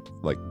like, it's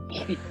like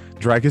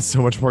drag is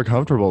so much more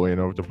comfortable, you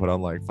know, to put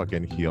on like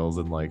fucking heels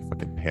and like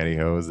fucking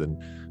pantyhose and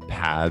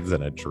pads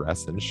and a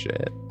dress and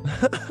shit.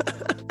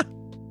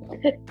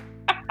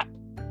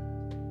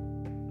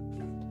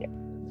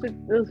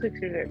 Those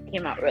pictures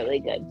came out really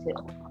good too.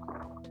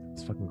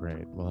 It's fucking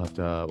great. We'll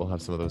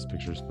have some of those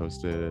pictures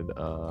posted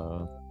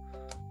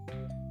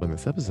when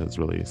this episode's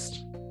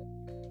released.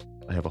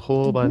 I have a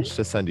whole Mhm. bunch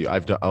to send you.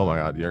 I've done, oh my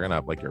God, you're gonna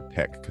have like your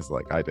pick because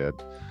like I did.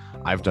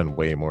 I've done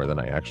way more than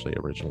I actually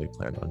originally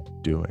planned on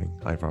doing.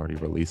 I've already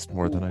released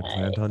more than I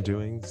planned on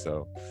doing.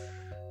 So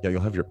yeah,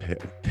 you'll have your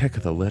pick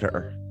of the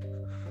litter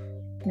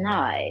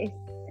Nice.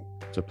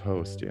 to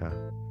post. Yeah.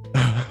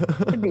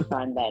 Should be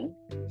fun then.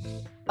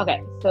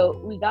 Okay, so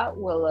we got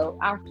Willow.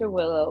 After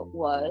Willow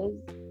was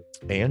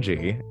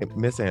Angie,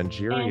 Miss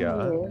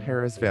Angeria, Angie.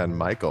 Paris Van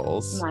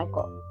Michaels.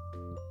 Michael.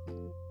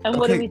 And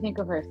what do Okay. we think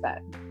of her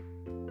set?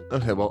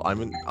 Okay, well,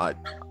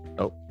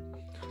 oh,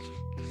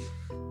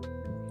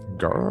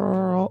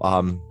 girl.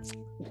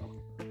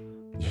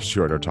 She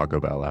ordered Taco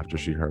Bell after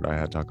she heard I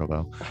had Taco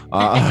Bell.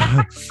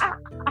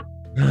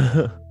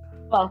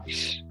 Well,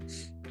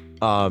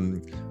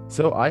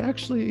 So I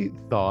actually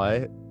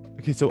thought,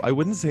 okay, so I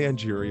wouldn't say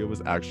Angeria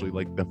was actually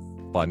like the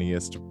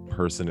funniest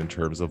person in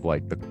terms of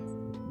like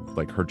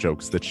her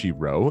jokes that she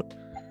wrote,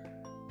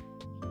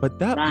 but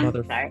that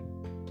sorry.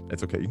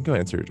 it's okay, you can go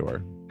answer your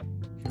door.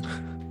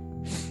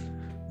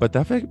 But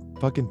that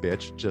fucking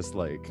bitch just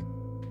like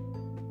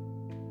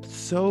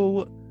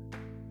so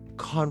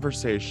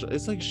conversational.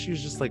 It's like she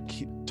was just like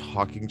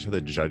talking to the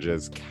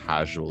judges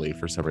casually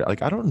for some reason.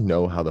 Like I don't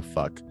know how the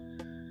fuck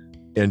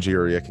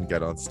Angeria can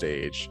get on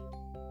stage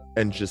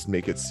and just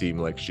make it seem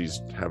like she's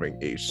having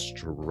a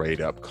straight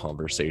up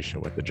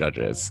conversation with the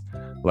judges,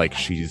 like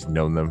she's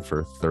known them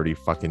for 30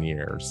 fucking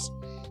years.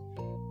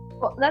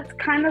 Well, that's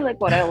kind of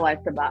like what I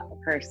liked about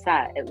her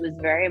set. It was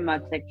very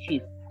much like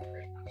she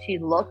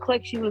looked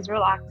like she was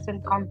relaxed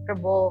and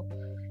comfortable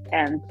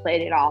and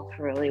played it off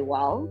really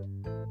well.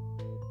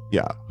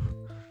 Yeah.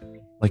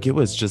 Like it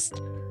was just,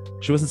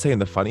 she wasn't saying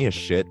the funniest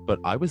shit, but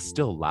I was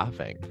still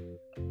laughing.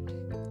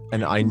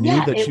 And I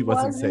knew that she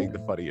wasn't saying the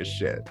funniest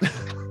shit.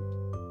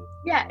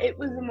 Yeah, it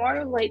was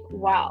more like,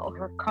 wow,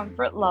 her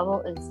comfort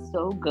level is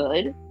so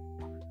good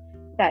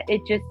that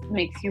it just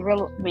made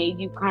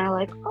you kind of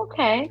like,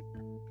 okay,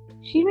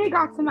 she may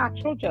got some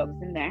actual jokes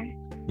in there.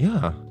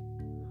 Yeah.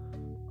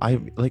 I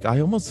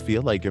almost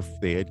feel like if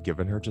they had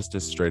given her just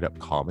a straight up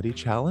comedy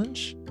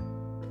challenge,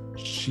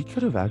 she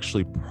could have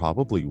actually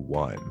probably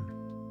won.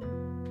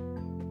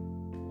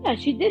 Yeah,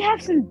 she did have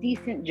some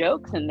decent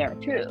jokes in there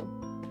too.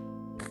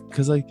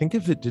 Because I think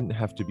if it didn't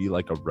have to be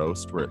like a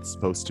roast where it's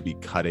supposed to be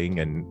cutting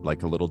and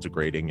like a little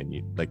degrading and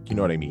you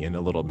know what I mean,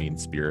 a little mean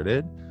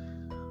spirited.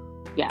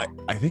 Yeah.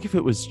 I think if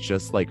it was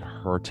just like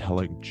her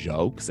telling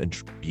jokes and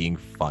being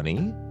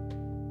funny,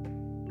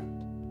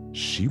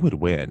 she would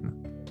win.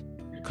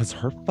 Because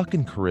her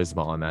fucking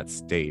charisma on that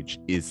stage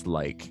is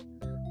like,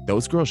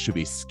 those girls should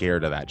be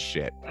scared of that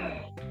shit.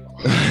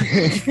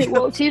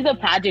 Well, she's a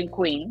pageant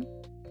queen.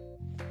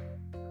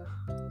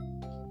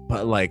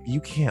 But like, you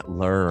can't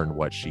learn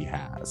what she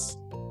has.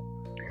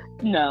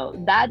 No,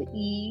 that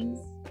ease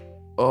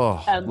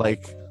and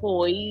like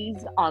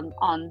poise on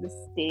the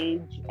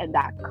stage and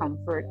that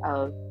comfort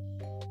of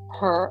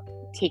her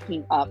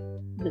taking up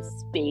the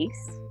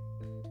space.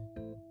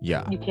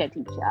 Yeah. You can't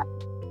teach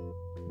that.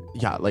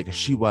 Yeah, like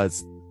she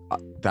was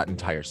that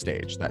entire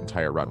stage, that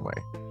entire runway.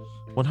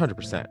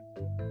 100%.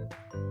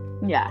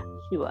 Yeah,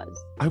 she was.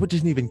 I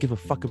didn't even give a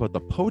fuck about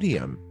the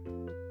podium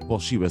while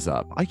she was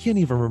up. I can't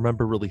even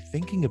remember really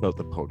thinking about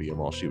the podium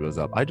while she was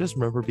up. I just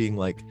remember being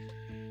like,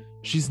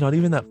 she's not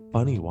even that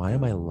funny. Why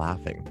am I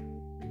laughing?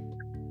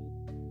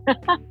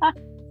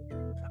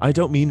 I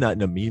don't mean that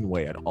in a mean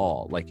way at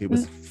all. Like it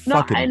was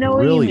fucking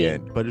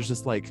brilliant, but it's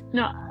just like,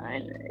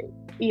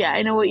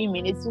 I know what you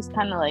mean. It's just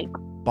kind of like,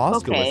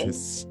 Bosco was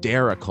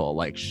hysterical.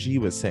 Like she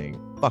was saying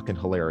fucking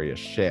hilarious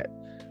shit.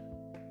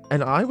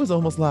 And I was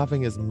almost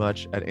laughing as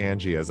much at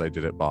Angie as I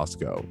did at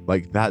Bosco.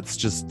 Like that's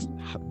just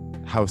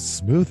how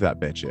smooth that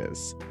bitch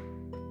is.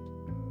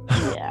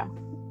 Yeah.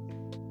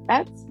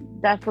 That's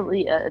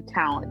definitely a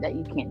talent that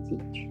you can't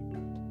teach.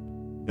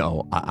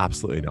 No,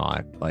 absolutely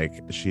not. Like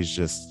she's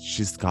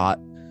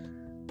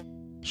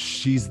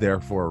there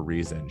for a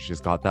reason.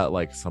 She's got that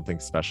like something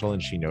special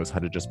and she knows how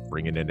to just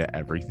bring it into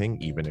everything,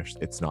 even if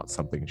it's not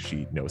something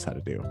she knows how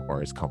to do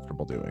or is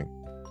comfortable doing.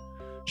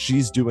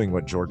 She's doing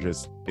what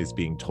Georges is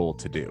being told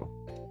to do.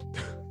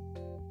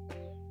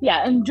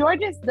 Yeah, and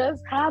Georges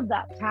does have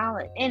that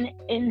talent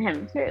in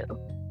him too.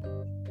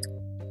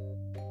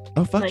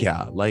 Oh fuck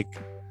yeah. Like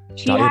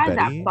she has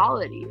that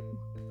quality.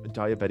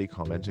 Diabetti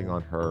commenting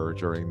on her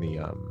during the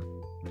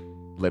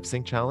lip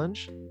sync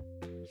challenge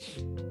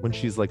when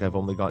she's like, I've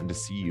only gotten to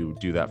see you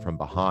do that from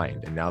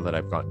behind, and now that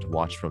I've gotten to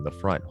watch from the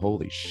front,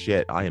 holy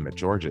shit, I am a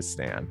Georges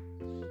stan.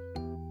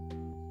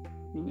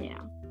 Yeah.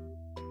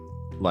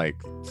 Like,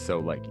 so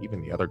like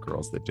even the other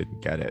girls that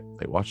didn't get it,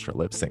 they watched her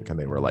lip sync and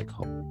they were like,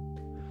 oh.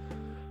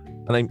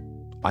 And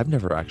I've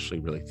never actually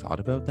really thought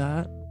about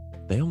that.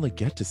 They only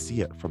get to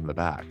see it from the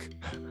back.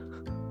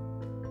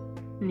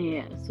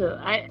 Yeah, so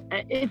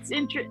it's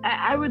interesting.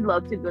 I would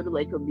love to go to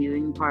like a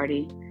viewing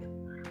party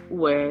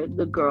where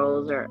the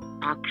girls are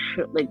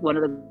actually, like one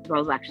of the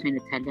girls actually in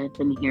attendance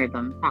and hear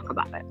them talk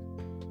about it.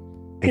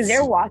 Because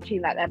they're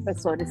watching that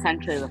episode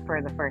essentially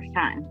for the first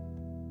time.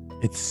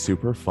 It's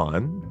super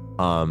fun.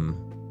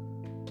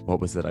 What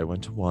was it? I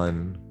went to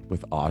one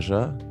with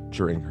Aja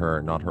during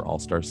her, not her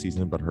all-star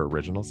season, but her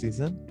original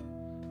season.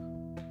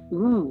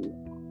 Ooh.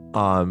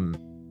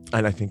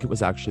 And I think it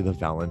was actually the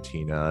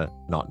Valentina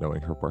not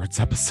knowing her words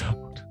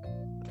episode.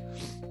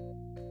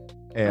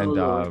 And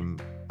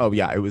oh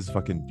yeah, it was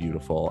fucking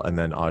beautiful. And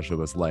then Aja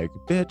was like,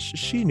 bitch,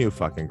 she knew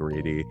fucking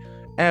Greedy.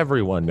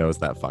 Everyone knows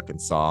that fucking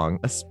song,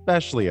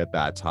 especially at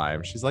that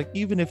time. She's like,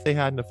 even if they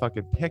hadn't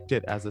fucking picked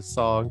it as a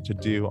song to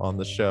do on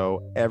the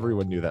show,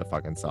 everyone knew that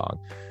fucking song.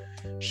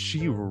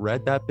 She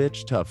read that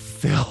bitch to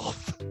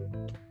filth.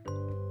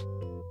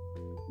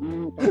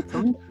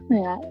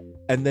 Yeah.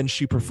 And then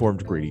she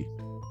performed Greedy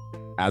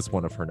as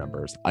one of her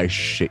numbers. I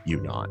shit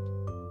you not.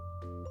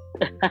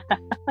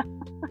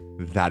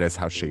 That is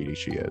how shady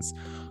she is.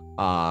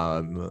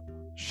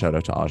 Shout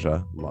out to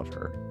Aja. Love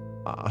her.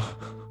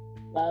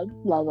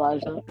 Love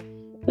Aja.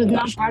 Who's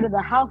not part of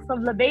the House of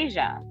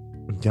LaBeija.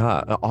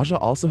 Yeah, Aja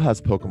also has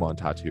Pokemon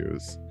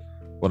tattoos.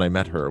 When I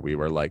met her, we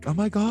were like, oh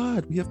my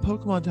god, we have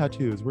Pokemon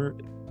tattoos. We're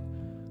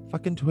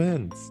fucking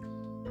twins.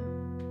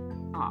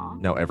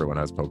 Aww. Now everyone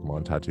has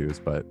Pokemon tattoos,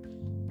 but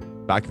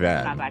back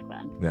then. Not back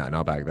then. Yeah,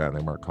 not back then.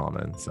 They weren't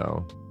common.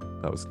 So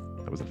that was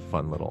a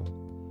fun little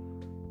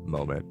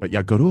moment. But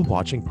yeah, go to a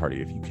watching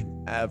party if you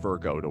can ever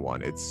go to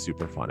one. It's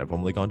super fun. I've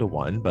only gone to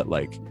one, but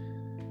like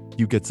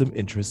you get some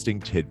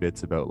interesting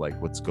tidbits about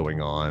like what's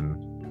going on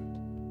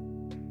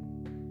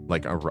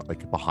like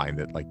behind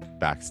it, like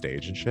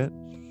backstage and shit.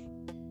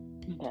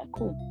 Okay,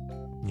 cool.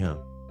 Yeah,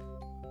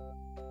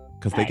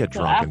 because they get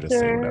drunk and just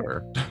say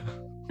whatever.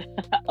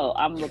 Oh,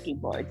 I'm looking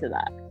forward to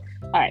that.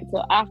 All right,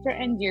 so after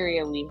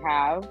Angeria we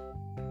have,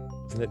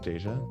 isn't it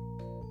Deja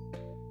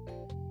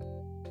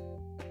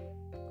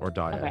or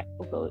Daya? Okay,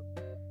 we'll go.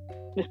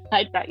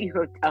 I thought you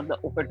wrote down the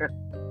order.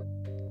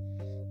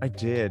 I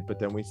did, but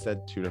then we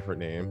said two different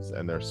names,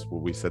 and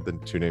we said the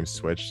two names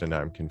switched, and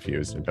now I'm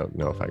confused and don't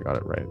know if I got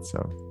it right.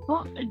 So,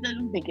 well, I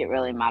don't think it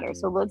really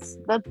matters. So let's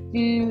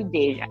do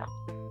Deja.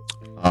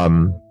 I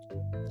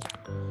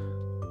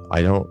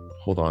don't.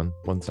 Hold on,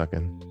 1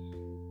 second.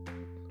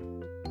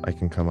 I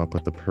can come up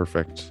with the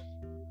perfect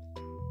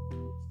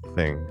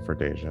thing for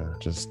Deja.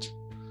 Just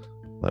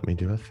let me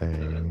do a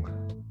thing.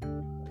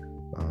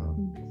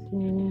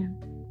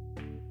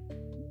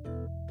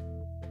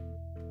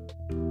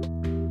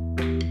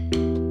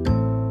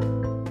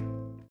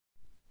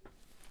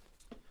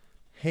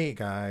 Hey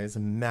guys,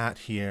 Matt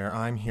here.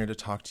 I'm here to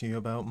talk to you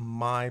about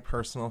my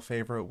personal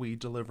favorite weed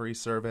delivery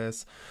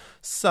service,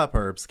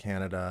 Suburbs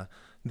Canada.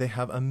 They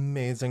have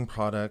amazing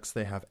products.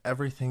 They have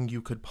everything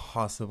you could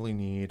possibly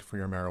need for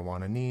your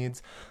marijuana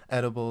needs: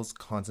 edibles,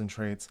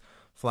 concentrates,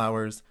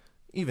 flowers,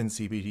 even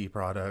CBD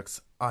products.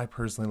 I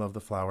personally love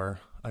the flower.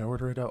 I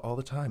order it out all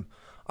the time.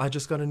 I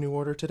just got a new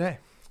order today.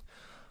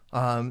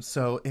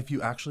 So if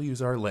you actually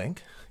use our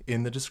link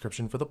in the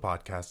description for the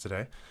podcast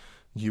today,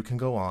 you can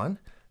go on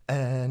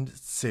and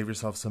save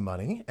yourself some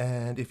money.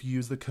 And if you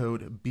use the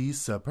code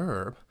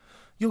BSUBURB,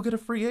 you'll get a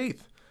free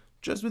eighth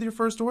just with your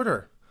first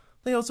order.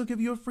 They also give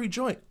you a free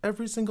joint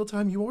every single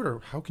time you order.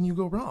 How can you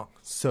go wrong?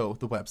 So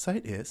the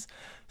website is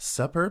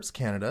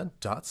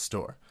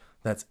suburbscanada.store.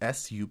 That's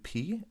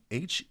SUPHERBS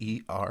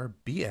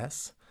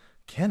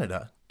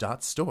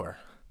Canada.store.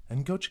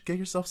 And go get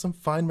yourself some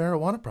fine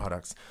marijuana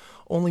products.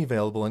 Only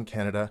available in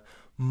Canada.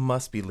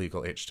 Must be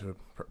legal age to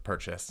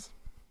purchase.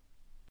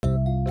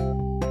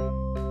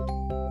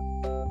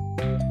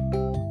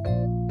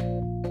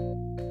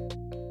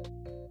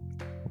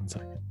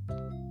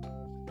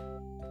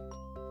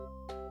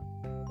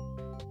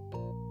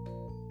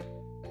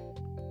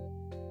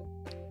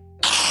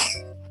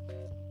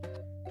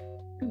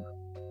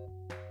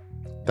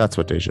 That's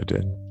what Deja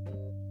did.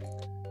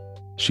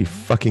 She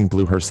fucking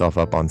blew herself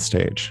up on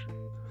stage.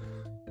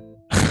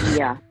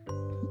 Yeah.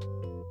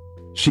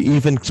 She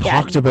even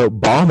talked about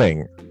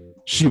bombing.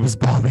 She was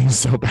bombing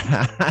so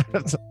bad.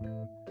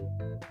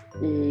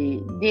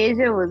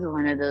 Deja was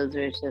one of those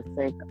where it's just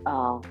like,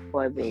 oh,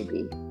 poor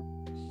baby.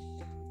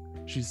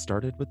 She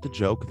started with the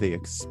joke they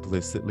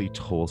explicitly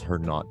told her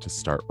not to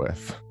start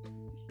with.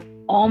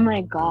 Oh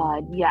my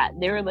god, yeah.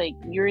 They were like,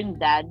 you're in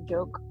dad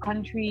joke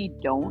country,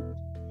 don't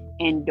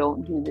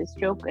do this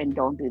joke and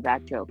don't do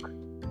that joke.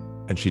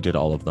 And she did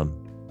all of them.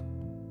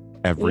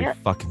 Every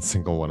fucking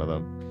single one of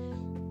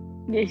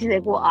them. Yeah, she's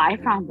like, well, I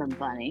found them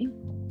funny.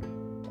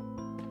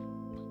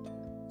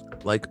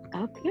 Like,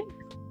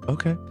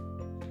 okay.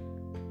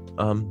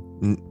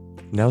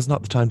 Now's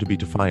not the time to be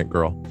defiant,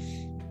 girl.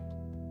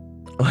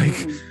 Like,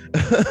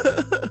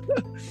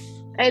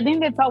 I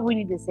think that's all we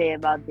need to say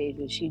about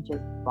Deja. She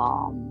just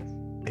bombed.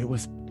 It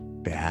was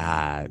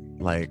bad.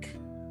 Like,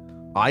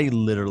 I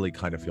literally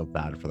kind of feel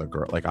bad for the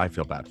girl. Like, I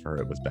feel bad for her.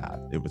 It was bad.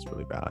 It was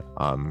really bad.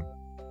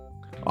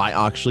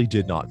 I actually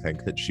did not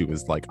think that she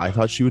was like, I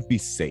thought she would be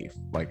safe.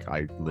 Like,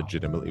 I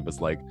legitimately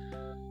was like,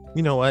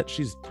 you know what?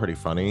 She's pretty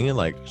funny.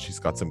 Like, she's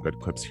got some good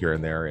clips here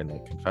and there in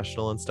like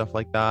confessional and stuff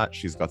like that.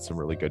 She's got some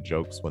really good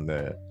jokes when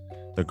the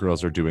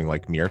girls are doing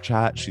like mirror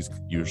chat. She's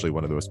usually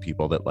one of those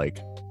people that like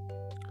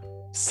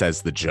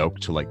says the joke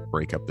to like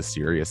break up the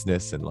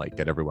seriousness and like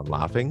get everyone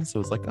laughing. So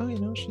it's like, oh, you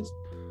know,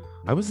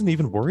 I wasn't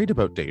even worried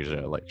about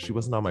Deja. Like, she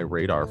wasn't on my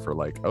radar for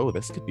like, oh,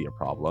 this could be a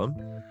problem.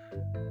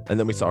 And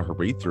then we saw her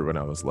read through, and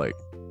I was like,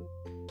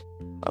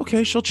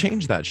 okay, she'll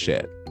change that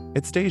shit.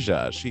 It's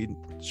Deja.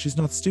 She's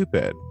not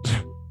stupid.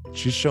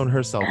 She's shown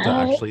herself to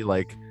actually,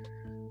 like,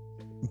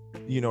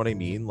 you know what I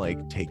mean?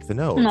 Like, take the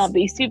notes. Not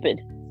be stupid.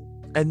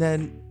 And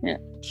then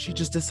she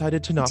just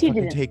decided to not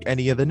fucking take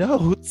any of the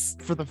notes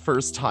for the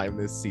first time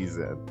this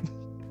season.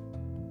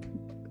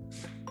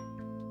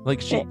 Like,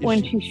 she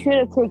should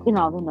have taken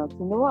all the notes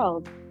in the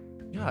world.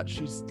 Yeah,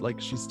 she's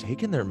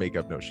taken their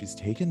makeup notes, she's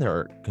taken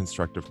their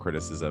constructive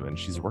criticism, and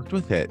she's worked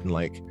with it. And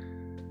like,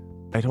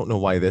 I don't know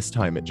why this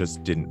time it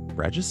just didn't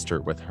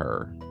register with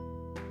her.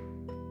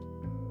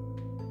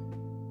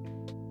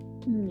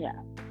 Yeah.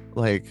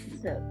 Like,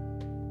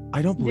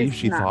 I don't believe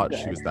she thought good.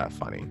 She was that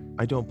funny.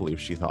 I don't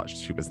believe she thought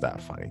she was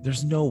that funny.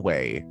 There's no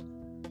way.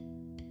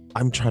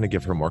 I'm trying to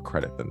give her more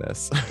credit than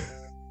this.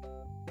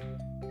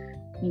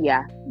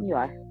 Yeah, you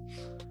are.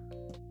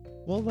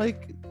 Well,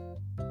 like,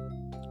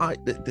 I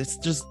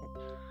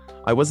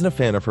wasn't a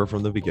fan of her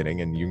from the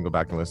beginning, and you can go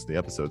back and listen to the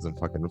episodes and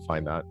fucking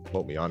find that,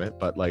 quote me on it.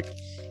 But like,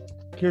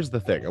 here's the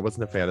thing. I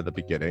wasn't a fan at the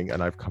beginning,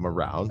 and I've come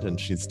around, and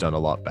she's done a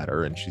lot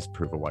better, and she's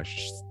proven why she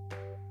should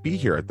be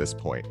here at this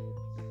point.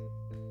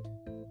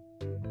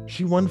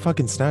 She won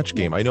fucking Snatch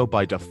Game. I know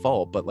by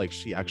default, but like,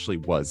 she actually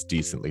was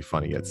decently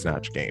funny at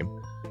Snatch Game.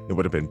 It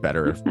would have been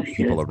better if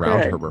people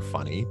around her were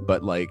funny,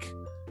 but like,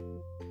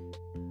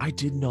 I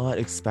did not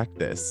expect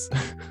this.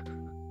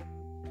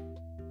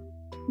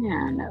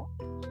 Yeah, no.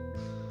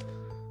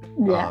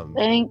 Yeah, I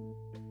think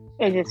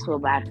I just feel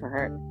bad for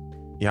her.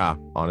 Yeah,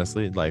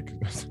 honestly, like,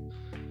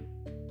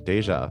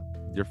 Deja,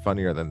 you're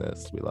funnier than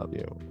this. We love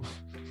you.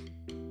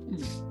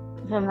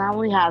 So now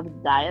we have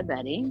Daya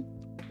Betty.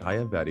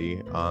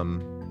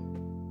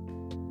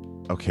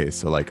 Okay,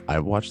 so like, I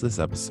watched this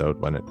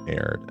episode when it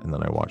aired, and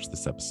then I watched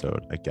this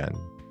episode again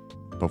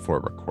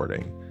before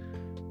recording,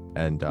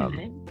 and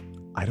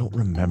I don't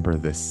remember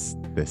this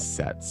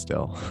set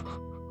still.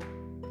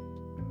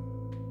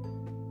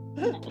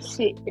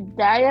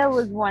 Daya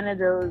was one of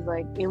those,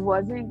 like, it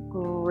wasn't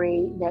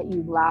great that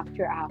you laughed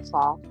your ass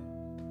off.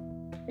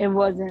 It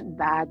wasn't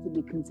bad to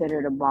be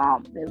considered a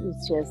bomb. It was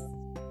just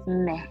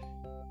meh.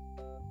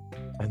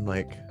 And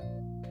like,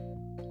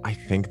 I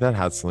think that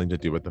had something to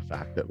do with the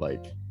fact that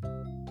like,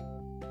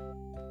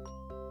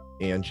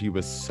 Angie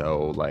was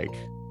so like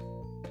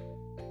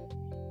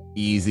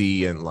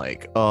easy and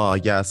like, oh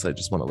yes, I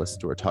just want to listen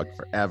to her talk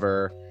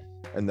forever.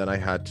 And then I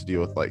had to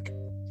deal with like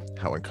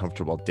how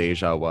uncomfortable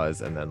Deja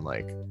was, and then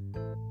like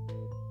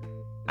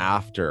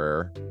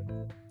after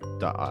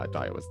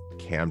Daya was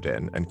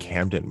Camden, and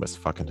Camden was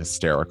fucking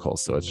hysterical,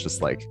 so it's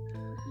just like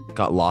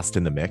got lost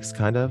in the mix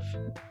kind of.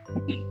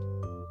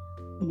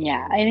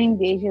 Yeah, I think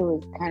Deja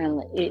was kind of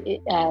like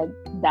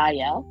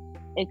Daya,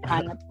 it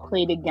kind of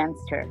played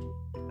against her.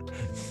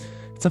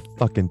 It's a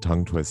fucking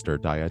tongue twister.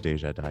 Daya,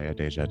 Deja, Daya,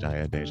 Deja,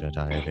 Daya, Deja,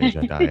 Daya,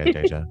 Deja, Daya,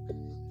 Deja.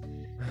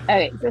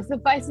 Okay, so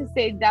suffice to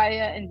say,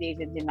 Daya and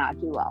Deja did not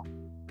do well.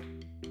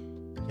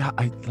 Yeah,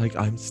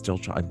 I'm still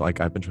trying. Like,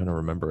 I've been trying to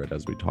remember it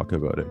as we talk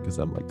about it, because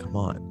I'm like, come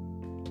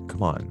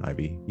on,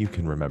 Ivy, you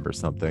can remember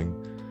something.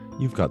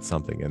 You've got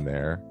something in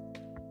there.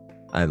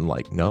 And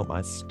like, no,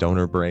 my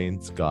stoner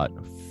brain's got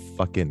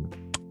fucking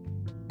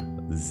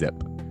zip.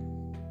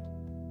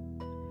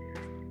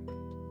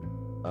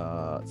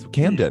 So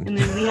Camden. And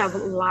then we have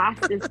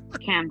last is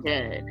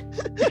Camden.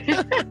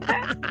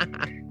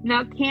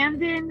 Now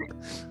Camden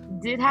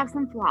did have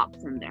some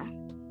flops in there.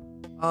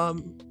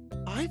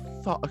 I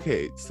thought,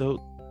 okay,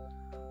 so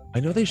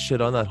I know they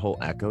shit on that whole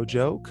Echo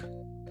joke,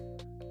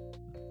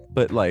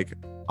 but like,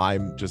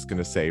 I'm just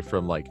gonna say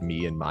from like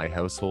me and my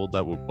household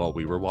that while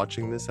we were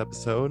watching this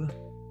episode,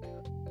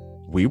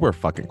 we were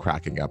fucking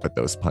cracking up at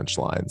those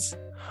punchlines,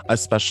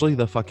 especially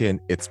the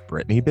fucking "it's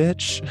Britney,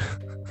 bitch."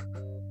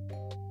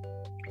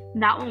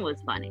 That one was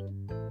funny,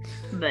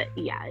 but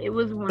yeah, it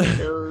was one of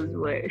those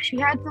where she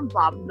had some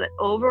flops, but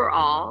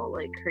overall,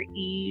 like, her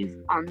ease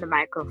on the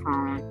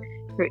microphone,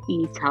 her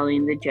ease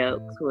telling the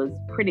jokes was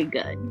pretty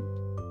good.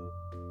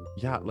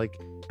 Yeah,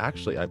 like,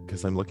 actually,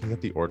 because I'm looking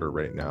at the order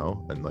right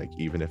now, and like,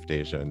 even if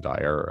Deja and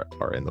Daya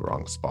are in the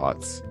wrong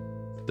spots,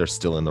 they're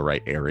still in the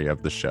right area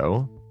of the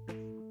show.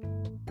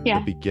 Yeah.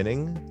 The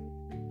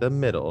beginning, the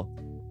middle,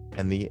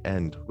 and the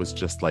end was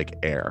just like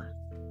air.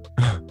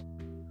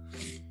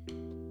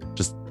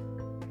 Just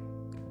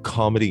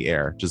comedy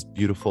air, just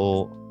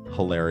beautiful,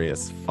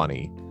 hilarious,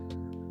 funny.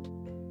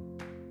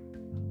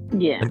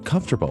 Yeah. And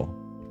comfortable.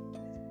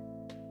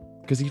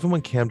 Because even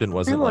when Camden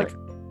wasn't like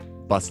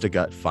bust a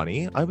gut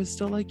funny, I was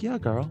still like, yeah,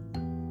 girl,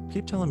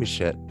 keep telling me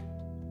shit.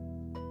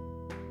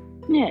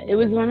 Yeah, it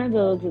was one of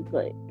those, it's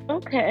like,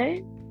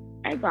 okay,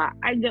 I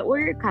get where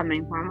you're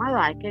coming from. I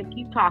like it.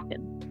 Keep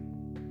talking.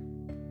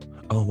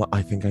 Oh, well,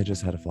 I think I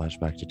just had a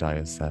flashback to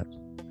Daya's set.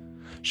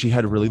 She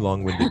had really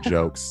long-winded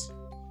jokes.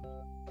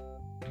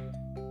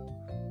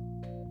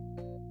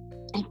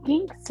 I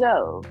think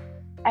so.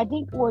 I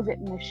think, was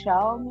it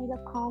Michelle made a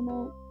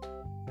comment?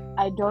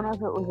 I don't know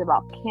if it was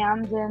about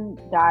Camden,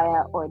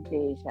 Daya, or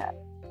Deja.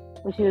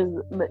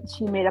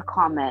 She made a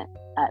comment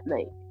at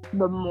like,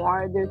 the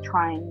more they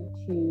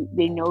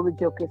know the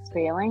joke is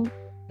failing,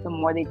 the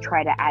more they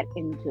try to add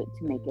into it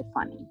to make it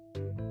funny.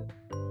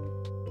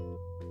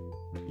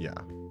 Yeah.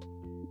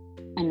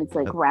 And it's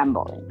like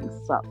rambling.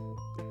 So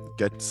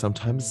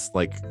Sometimes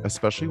like,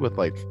 especially with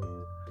like,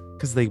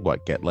 because they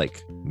get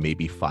like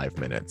maybe 5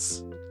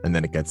 minutes and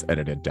then it gets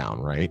edited down,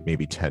 right?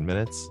 Maybe 10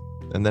 minutes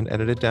and then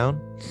edited down.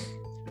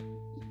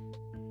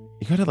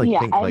 You gotta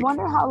think I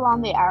wonder how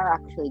long they are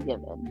actually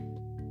given.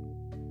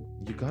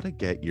 You gotta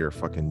get your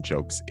fucking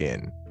jokes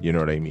in. You know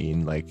what I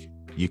mean? Like,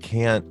 you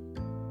can't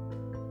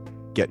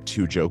get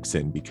 2 jokes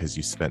in because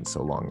you spent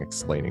so long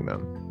explaining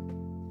them.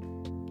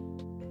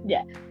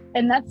 Yeah.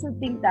 And that's the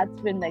thing,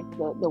 that's been like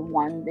the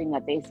one thing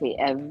that they say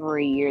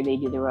every year they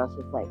do the roast.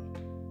 It's like,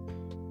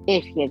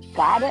 if you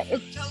gotta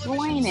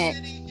explain it.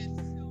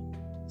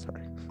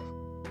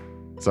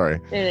 Sorry.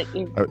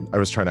 I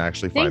was trying to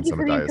actually find some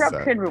Thank you for the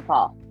interruption,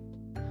 RuPaul.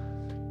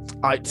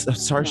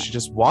 Sorry, she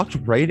just walked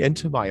right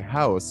into my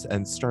house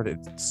and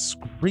started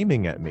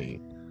screaming at me.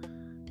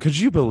 Could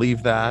you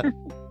believe that?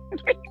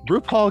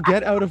 RuPaul,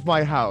 get out of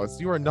my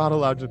house. You are not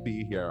allowed to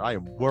be here. I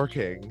am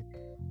working.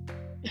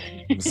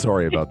 I'm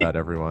sorry about that,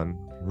 everyone.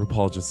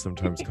 RuPaul just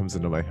sometimes comes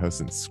into my house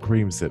and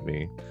screams at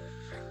me.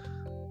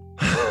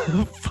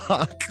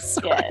 Fuck.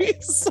 Sorry.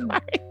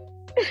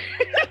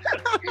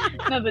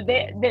 No, but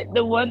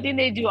the one thing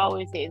they do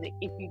always say is, like,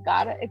 if you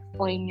gotta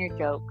explain your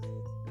jokes,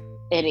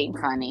 it ain't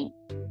funny,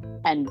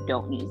 and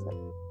don't use it.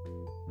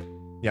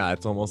 Yeah,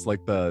 it's almost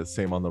like the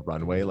same on the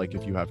runway. Like,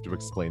 if you have to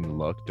explain the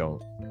look,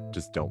 don't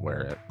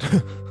wear it.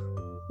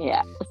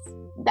 Yeah,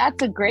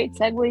 that's a great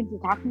segue into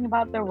talking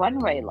about the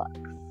runway looks.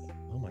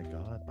 Oh my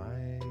god,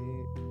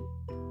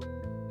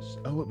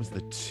 it was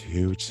the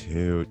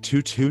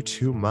tutu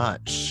too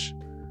much.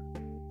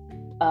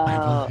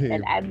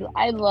 And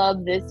I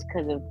love this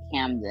because of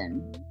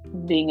Camden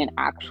being an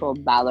actual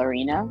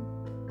ballerina.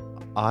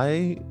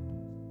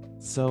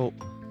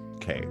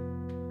 Okay.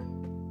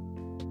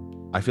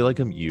 I feel like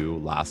I'm you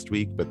last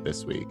week, but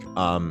this week.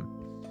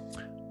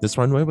 This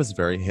runway was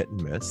very hit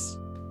and miss.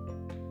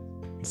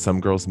 Some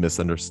girls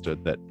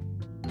misunderstood that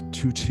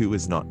tutu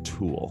is not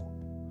tulle.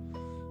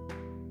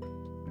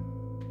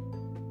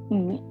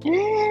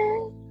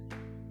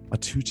 A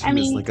tutu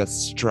is like a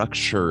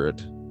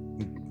structured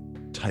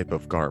type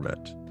of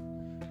garment.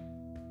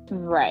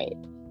 Right.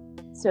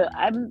 So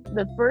I think,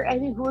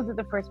 who was it,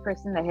 the first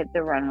person that hit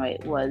the runway?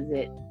 Was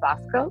it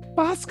Bosco?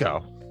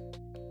 Bosco.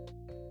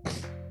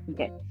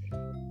 Okay.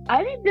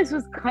 I think this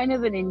was kind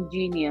of an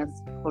ingenious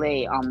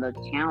play on the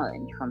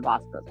challenge from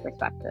Bosco's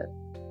perspective.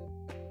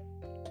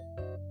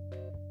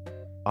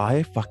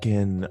 I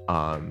fucking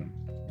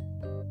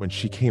when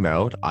she came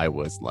out, I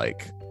was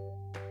like,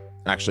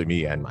 actually,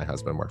 me and my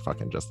husband were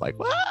fucking just like,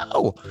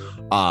 wow.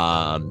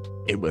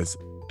 It was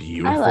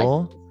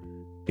beautiful.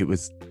 It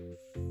was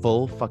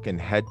full fucking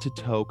head to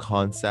toe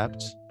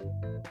concept.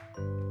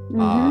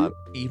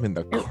 Even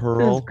the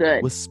curl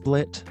was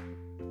split.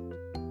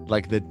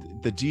 Like the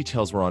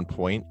details were on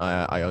point.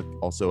 I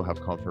also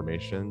have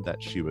confirmation that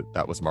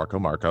that was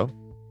Marco.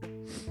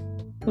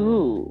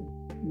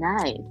 Ooh,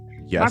 nice.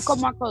 Yes.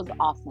 Marco is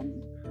awesome.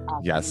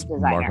 Yes,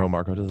 designer.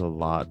 Marco does a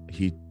lot.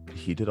 He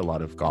did a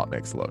lot of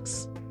Gottmix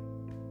looks,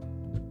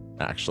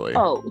 actually.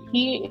 Oh,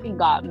 he and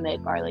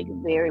Gottmik are like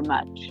very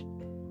much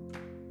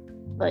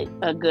like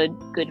a good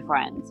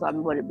friend, so I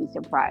wouldn't be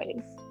surprised.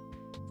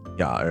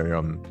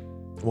 Yeah,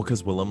 well,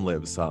 because Willem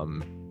lives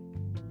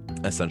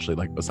essentially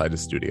like beside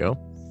his studio,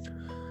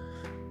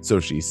 so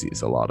she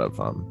sees a lot of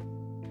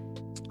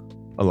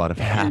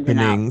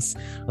happenings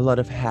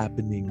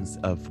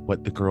of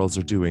what the girls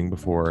are doing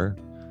before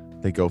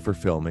they go for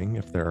filming,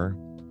 if they're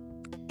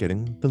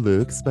getting the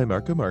looks by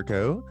Marco.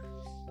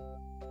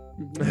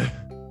 Mm-hmm.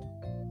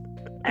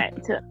 All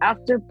right, so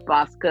after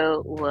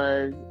Bosco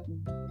was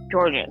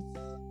Jorgeous.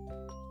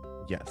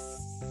 Yes,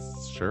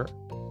 sure.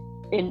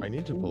 I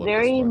need to pull up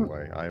this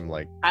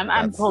runway.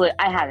 I'm pulling.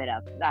 I have it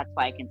up. That's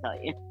why I can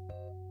tell you.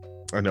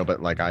 I know,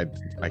 but like I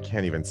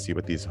can't even see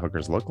what these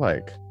hookers look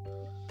like.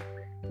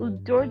 Well,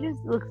 Jorgeous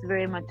looks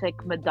very much like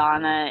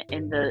Madonna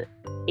in the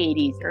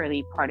 80s,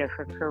 early part of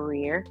her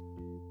career.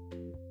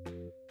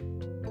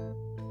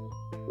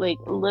 Like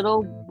a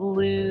little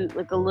blue,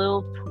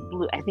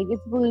 I think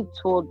it's blue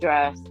tulle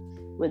dress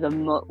with a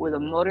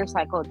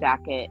motorcycle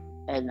jacket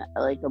and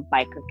like a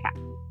biker cap.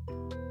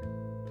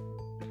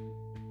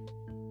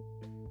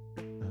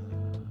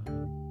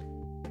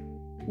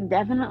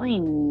 Definitely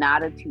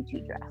not a tutu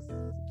dress.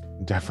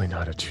 Definitely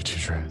not a tutu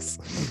dress.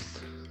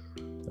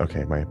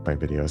 Okay, my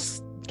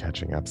video's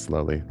catching up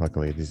slowly.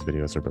 Luckily, these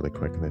videos are really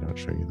quick and they don't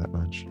show you that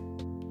much.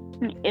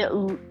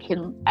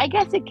 I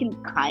guess it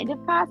can kind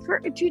of pass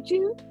for a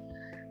tutu,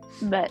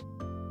 but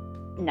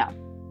no.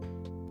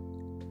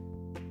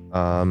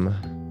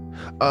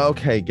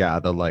 Okay, yeah,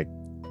 the like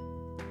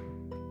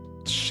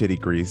shitty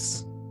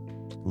grease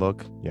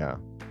look. Yeah,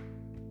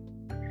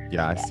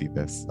 I see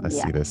this. I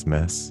see this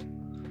mess.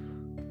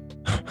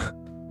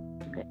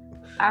 Okay.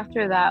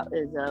 After that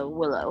is a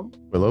Willow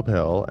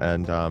Pill,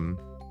 and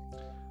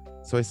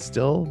so I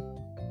still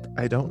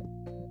I don't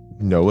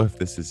know if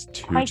this is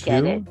I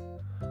get it.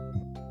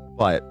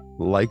 but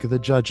like the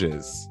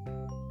judges,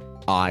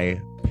 I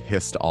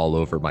pissed all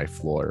over my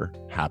floor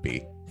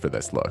happy for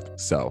this look.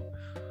 So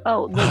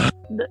Oh,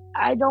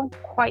 I don't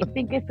quite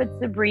think it fits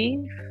the brief,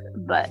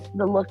 but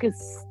the look is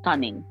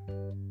stunning.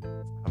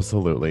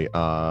 absolutely.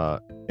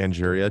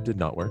 Angeria did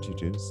not wear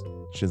tutus.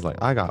 She's like,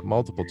 I got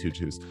multiple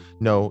tutus.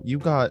 No, you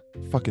got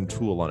fucking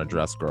tulle on a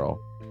dress, girl.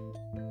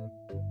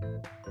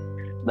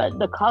 But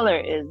the color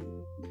is,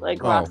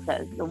 like Oh. Ross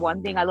says, the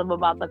one thing I love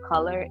about the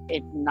color,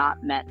 it's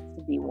not meant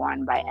to be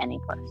worn by any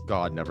person.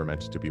 God, never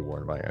meant it to be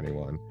worn by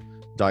anyone.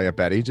 Daya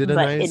Betty did a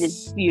But nice it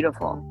is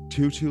beautiful.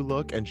 tutu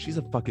look, and she's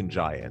a fucking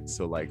giant.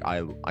 So like,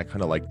 I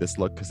kind of like this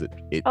look because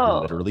it Oh.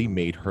 literally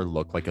made her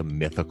look like a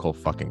mythical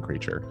fucking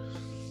creature.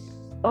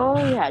 Oh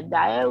yeah,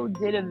 Daya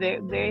did a very,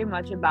 very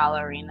much a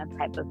ballerina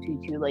type of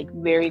tutu, like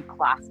very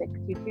classic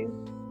tutu.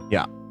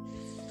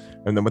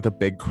 And then with the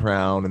big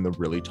crown and the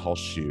really tall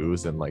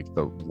shoes and like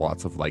the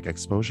lots of like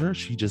exposure,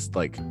 she just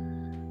like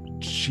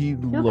she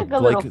looked looked like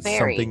a like little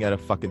fairy. something out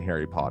of fucking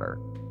Harry Potter.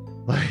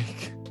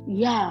 Like,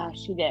 Yeah,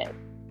 she did.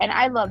 And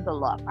I love the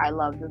look. I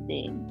love the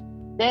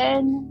thing.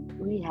 Then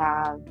we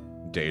have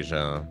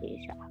Deja.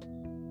 Deja.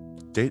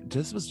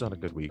 This was not a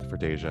good week for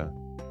Deja.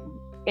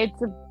 It's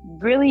a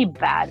really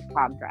bad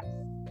prom dress.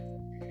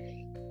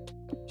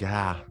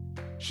 Yeah,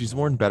 she's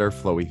worn better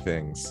flowy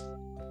things.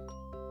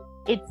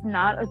 It's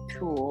not a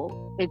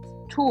tulle. It's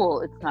tulle.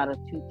 It's not a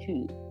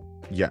tutu.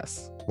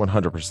 Yes,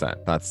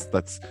 100%.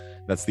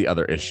 That's the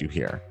other issue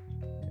here.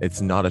 It's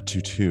not a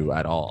tutu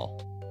at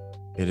all.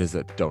 It is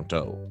a don't.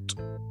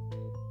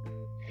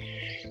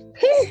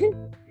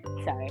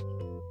 Sorry.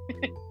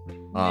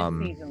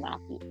 Mid-season laugh.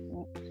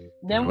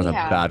 Then It was we a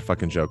have bad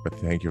fucking joke, but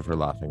thank you for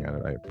laughing at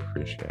it.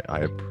 I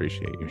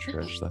appreciate you,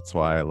 Trish. That's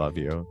why I love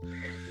you.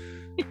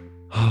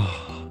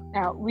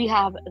 now we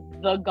have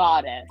the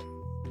goddess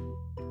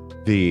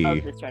of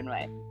the this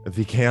runway.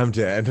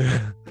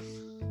 Camden.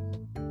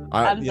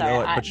 I'm you know sorry,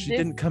 what? But she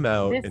didn't come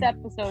out This in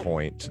episode,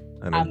 point,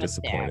 and I'm I'm a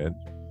disappointed.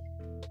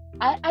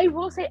 I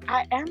will say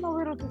I am a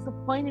little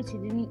disappointed she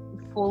didn't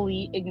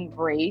fully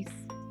embrace,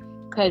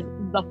 because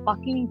the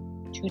fucking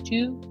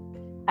tutu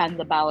and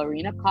the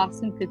ballerina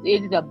costume, because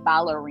it is a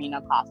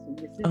ballerina costume.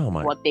 This is Oh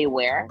my- what they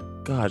wear.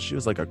 God, she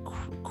was like a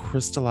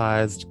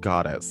crystallized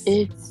goddess.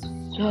 It's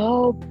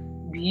so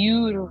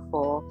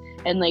beautiful,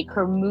 and like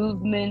her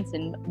movements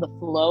and the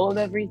flow of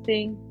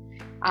everything.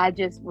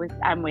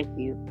 I'm with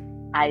you.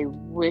 I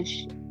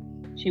wish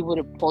she would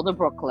have pulled a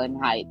Brooklyn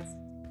Heights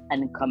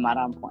and come out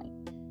on point.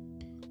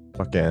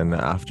 Fucking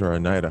after a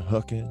night of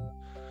hooking,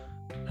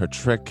 her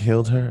trick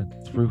killed her,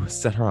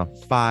 set her on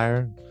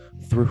fire,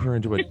 threw her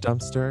into a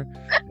dumpster,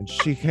 and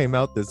she came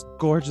out this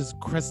gorgeous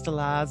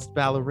crystallized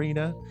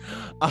ballerina.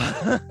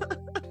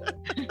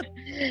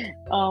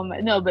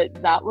 No, but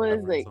that was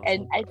like, so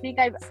and I think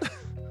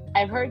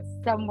I've heard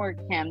somewhere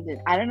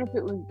Camden. I don't know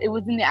if it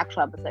was in the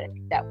actual episode. I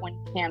think that when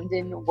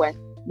Camden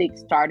they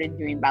started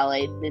doing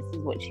ballet, this is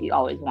what she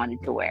always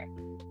wanted to wear.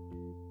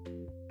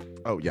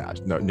 Oh yeah,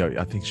 no,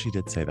 I think she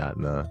did say that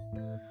in the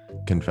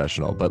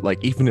confessional. But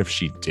like, even if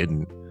she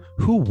didn't,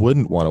 who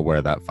wouldn't want to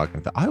wear that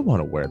fucking thing? I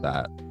want to wear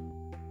that.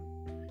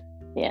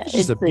 Yeah, It's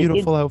just a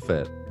beautiful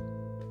outfit.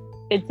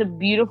 It's a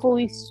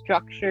beautifully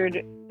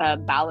structured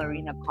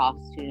ballerina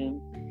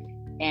costume,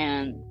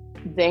 and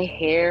the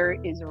hair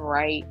is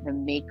right, the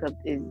makeup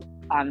is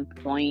on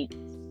point.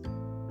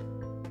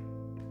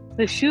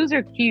 The shoes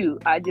are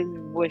cute. I just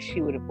wish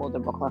she would have pulled the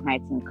Brooklyn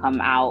Heights and come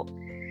out.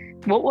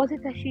 What was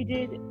it that she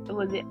did?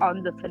 Was it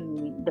on the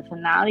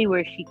finale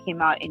where she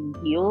came out in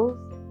heels?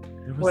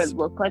 Where it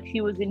looked like she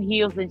was in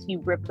heels and she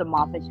ripped them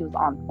off and she was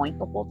on point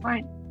the whole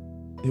time?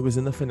 It was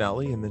in the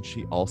finale, and then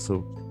she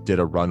also did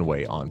a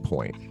runway on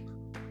point.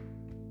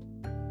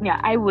 Yeah,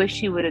 I wish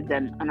she would have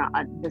done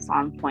this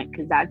on point,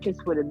 because that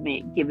just would have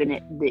given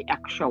it the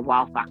extra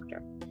wow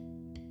factor.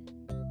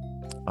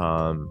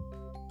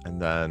 And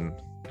then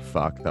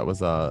that was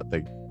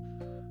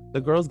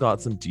the girls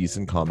got some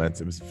decent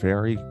comments. It was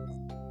very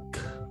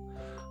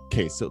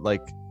okay. So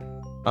like,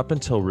 up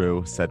until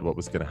Rue said what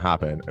was going to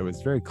happen, it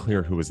was very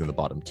clear who was in the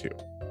bottom two.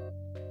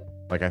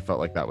 Like, I felt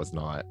like that was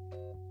not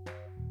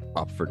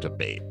up for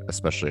debate,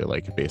 especially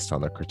like based on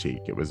the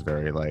critique. It was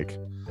very like,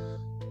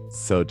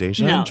 so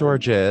Deja and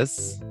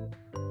Georges,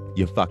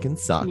 you fucking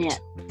sucked. Yeah.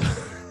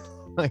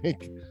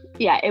 Like,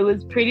 yeah, it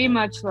was pretty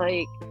much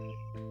like,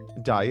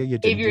 Daya, you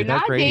didn't if you're do that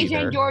not great Deja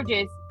either. and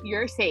Georges,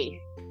 you're safe.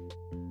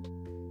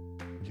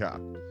 Yeah,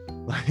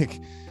 like,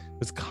 it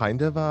was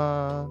kind of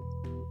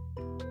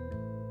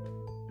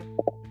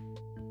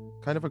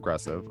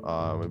aggressive.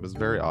 It was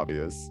very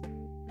obvious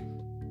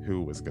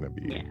who was going to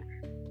be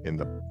in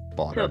the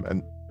bottom.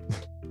 And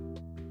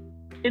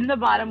in the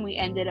bottom, we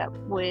ended up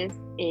with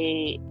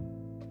a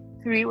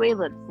 3-way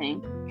lip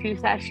sync. True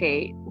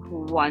Sachet,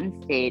 who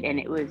one stayed, and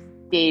it was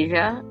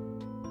Deja,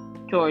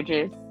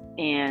 Georges,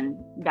 and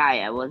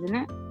Daya, wasn't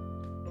it?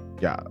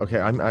 yeah, okay.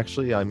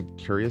 I'm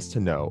curious to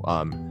know.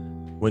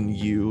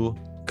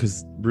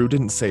 Because Rue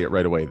didn't say it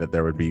right away that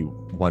there would be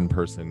one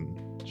person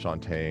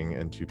Shantaeing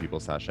and two people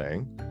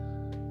sashaying.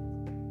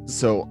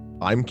 So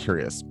I'm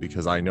curious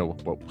because I know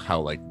how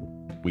like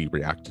we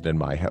reacted in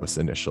my house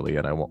initially,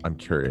 and I'm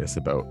curious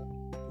about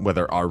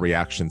whether our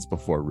reactions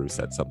before Rue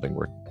said something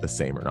were the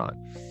same or not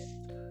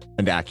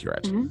and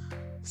accurate. Mhm.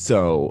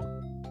 So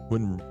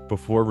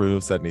before Rue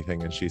said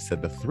anything and she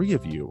said the three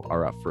of you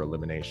are up for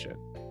elimination,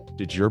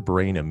 did your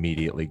brain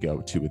immediately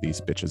go, two of these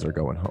bitches are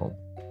going home?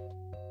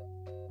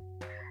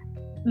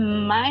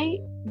 My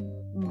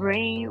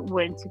brain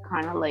went to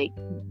kind of like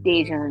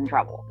Deja's in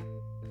trouble.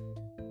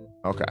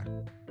 Okay.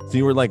 So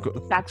you were like,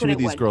 That's two what of it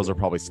these went girls to. are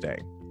probably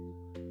staying.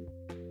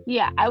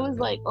 Yeah, I was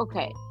like,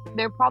 okay,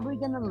 they're probably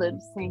gonna lip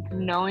sync,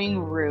 knowing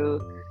Rue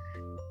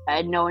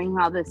and knowing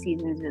how the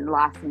season's been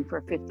lasting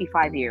for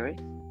 55 years.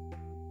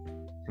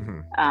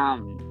 Mhm.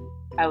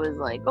 I was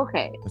like,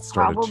 okay, It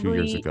started probably 2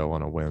 years ago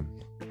on a whim.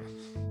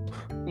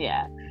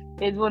 Yeah,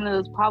 it's one of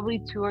those. Probably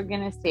two are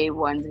gonna stay,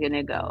 one's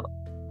gonna go.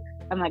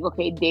 I'm like,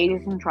 okay,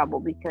 Deja's in trouble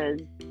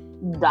because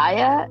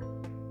Daya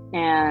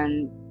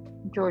and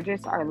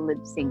Georges are lip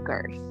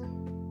syncers.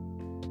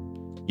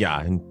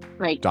 Yeah, and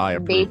Like Daya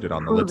they've proved it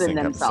on the lip proven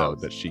sync episode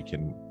themselves. that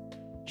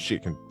she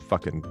can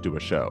fucking do a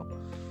show.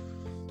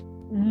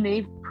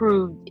 They've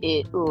proved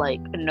it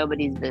like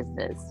nobody's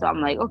business. So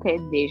I'm like, okay,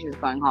 Deja's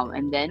going home.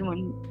 And then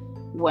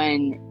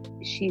when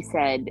she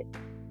said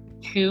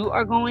two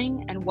are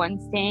going and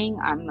one's staying,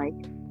 I'm like,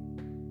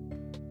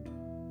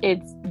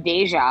 it's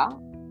Deja,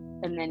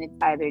 and then it's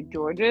either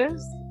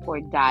Georges or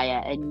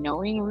Daya. And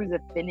knowing Rue's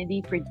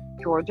affinity for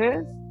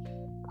Georges,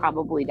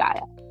 probably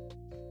Daya.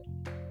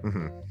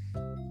 Hmm.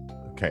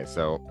 Okay,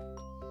 so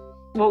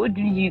What would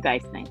you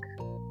guys think?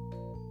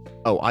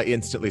 I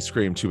instantly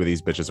screamed, two of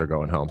these bitches are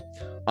going home.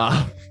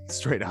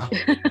 Straight up.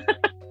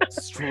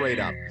 Straight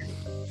up.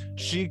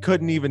 She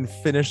couldn't even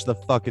finish the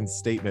fucking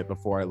statement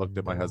before I looked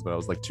at my husband. I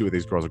was like, two of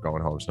these girls are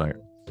going home tonight.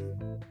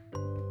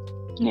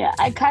 Yeah,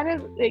 I kind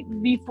of like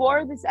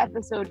before this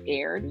episode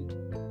aired,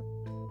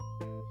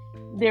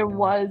 there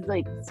was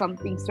like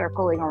something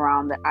circling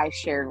around that I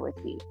shared with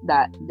you,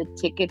 that the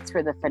tickets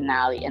for the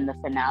finale, and the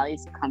finale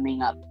is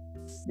coming up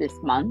this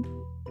month.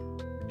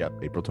 Yep,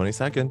 April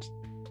 22nd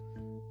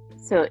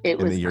So it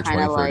in was the year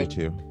kind of like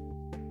 2032.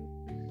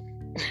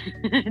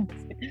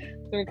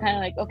 so we're kind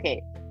of like,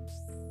 okay,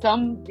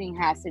 something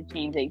has to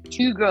change. Like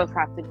two girls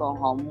have to go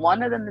home.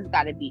 One of them has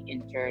got to be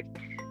injured.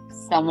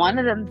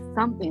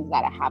 Something's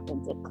got to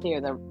happen to clear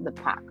the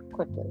pack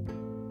quickly.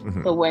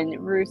 Mhm. So when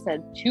Rue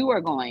said two are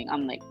going,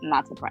 I'm like,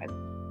 not surprised.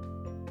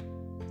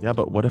 Yeah,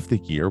 but what if the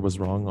year was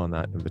wrong on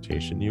that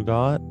invitation you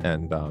got,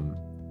 and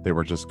they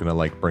were just gonna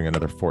like bring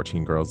another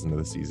 14 girls into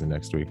the season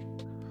next week?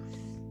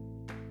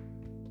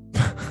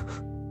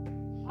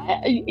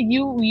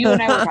 You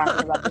and I were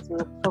talking about this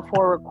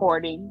before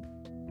recording.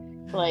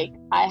 Like,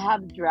 I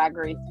have Drag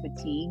Race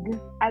fatigue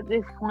at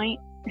this point.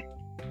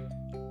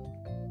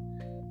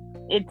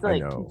 It's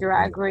like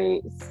Drag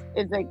Race.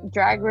 It's like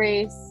Drag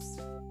Race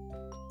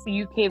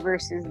UK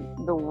versus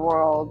the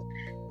world.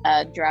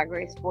 Drag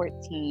Race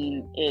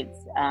 14.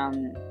 It's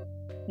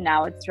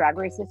now it's Drag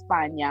Race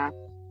España,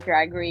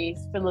 Drag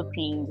Race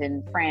Philippines,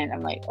 and France.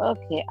 I'm like,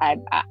 okay,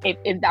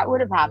 if that would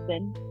have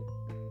happened,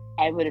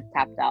 I would have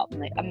tapped out. I'm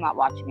like, I'm not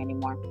watching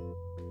anymore.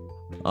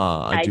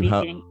 Ivy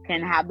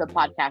can have the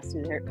podcast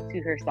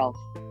to herself.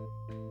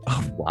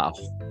 Oh, wow,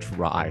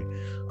 dry.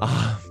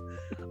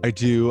 I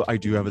do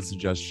have a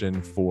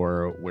suggestion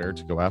for where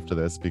to go after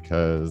this,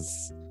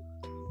 because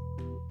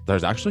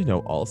there's actually no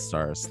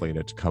All-Star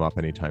slated to come up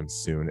anytime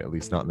soon, at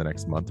least not in the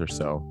next month or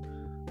so.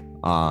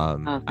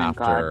 Thank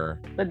God.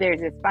 But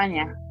there's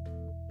España.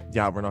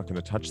 Yeah, we're not going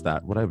to touch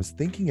that. What I was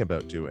thinking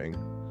about doing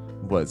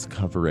was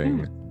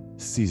covering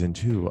season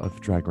 2 of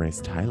Drag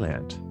Race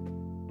Thailand.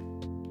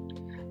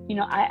 You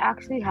know, I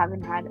actually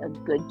haven't had a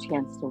good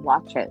chance to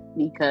watch it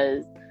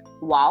because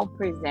Wow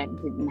Present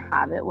didn't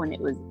have it when it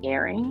was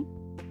airing.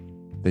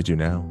 They do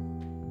now.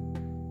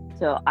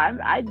 So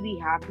I'd be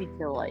happy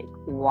to like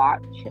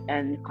watch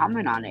and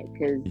comment on it,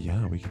 because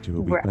yeah, we could do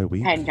it week by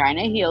week.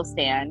 Pangina Heel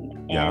Stand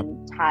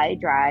and Thai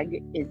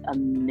drag is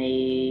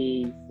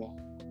amazing.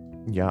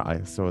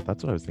 Yeah, so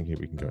that's what I was thinking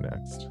we can go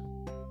next.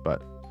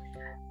 But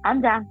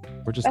I'm down.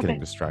 We're just getting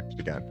distracted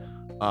again.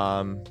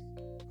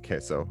 Okay,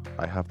 so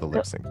I have the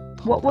lip sync.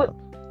 What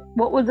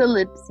was a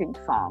lip sync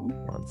song?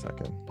 1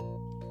 second.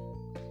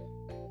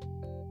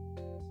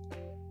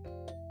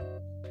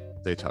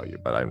 They tell you,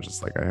 but I'm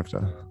just like, I have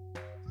to.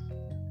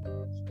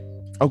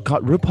 Oh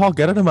God, RuPaul,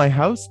 get out of my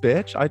house,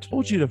 bitch! I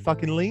told you to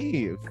fucking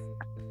leave.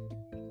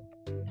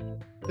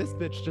 This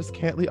bitch just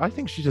can't leave. I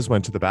think she just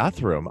went to the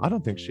bathroom. I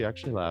don't think she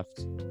actually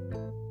left.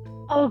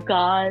 Oh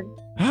God!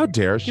 How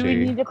dare she? Do we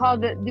need to call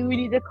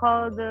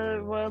the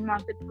Royal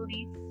Mounted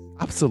Police?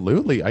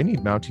 Absolutely, I need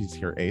Mounties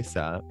here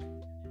ASAP.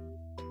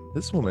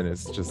 This woman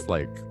is just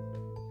like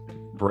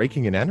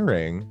breaking and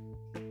entering,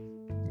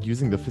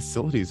 using the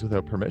facilities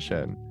without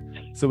permission.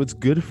 So it's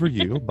Good for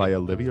You by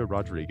Olivia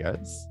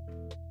Rodriguez.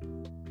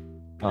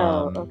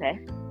 Okay.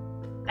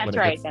 That's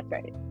right.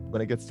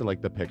 When it gets to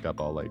like the pickup,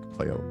 I'll like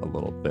play a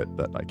little bit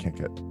that I can't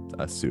get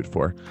sued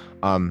for.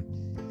 And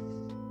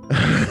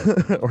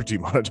or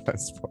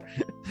demonetized for.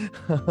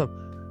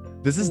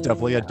 This is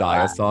definitely a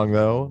Daya song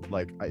though.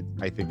 Like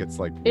I think it's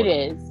like It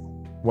is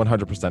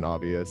 100%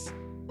 obvious.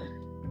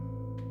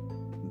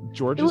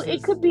 George's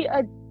it could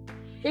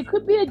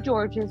be a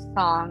George's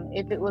song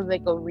if it was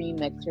like a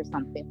remix or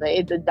something, but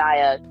it's a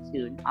Daya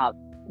tune of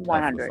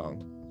 100.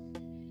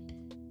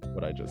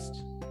 What I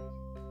just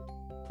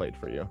played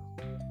for you.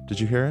 Did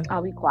you hear it?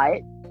 I'll be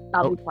quiet.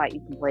 Be quiet.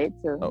 You can play it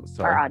so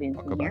our audience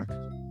can hear.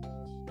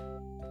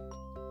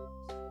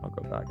 I'll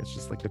go back. It's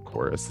just like the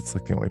chorus. It's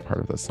like the only part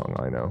of this song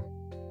I know.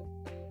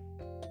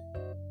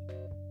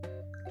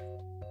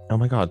 Oh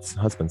my God,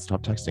 husband,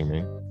 stop texting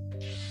me.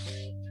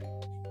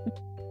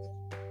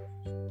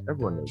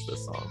 Everyone knows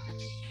this song.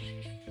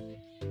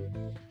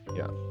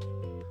 Yeah.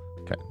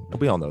 Okay.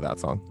 We all know that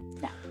song.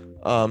 Yeah.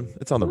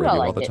 It's on the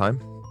radio all the time.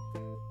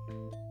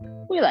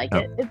 We like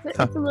it. It's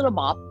a little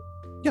bop.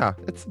 Yeah,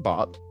 it's a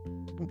bop.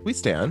 We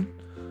stand.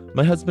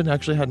 My husband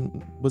actually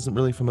wasn't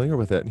really familiar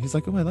with it, and he's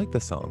like, "Oh, I like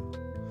this song."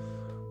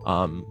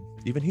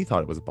 Even he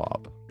thought it was a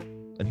bop,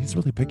 and he's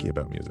really picky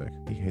about music.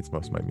 He hates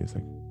most of my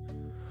music.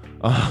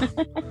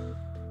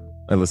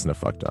 I listen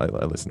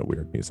to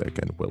weird music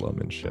and Willem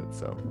and shit.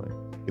 So like,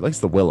 he likes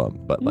the Willem,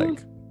 but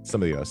like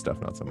some of the other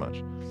stuff, not so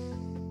much.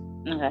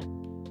 Okay.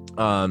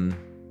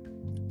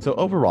 So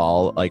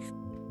overall, like,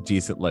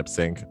 decent lip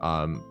sync.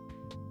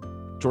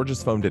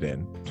 George's phoned it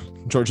in.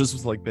 George's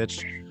was like,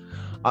 "Bitch,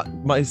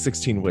 my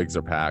 16 wigs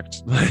are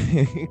packed."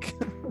 Like,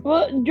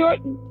 well,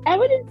 George, I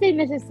wouldn't say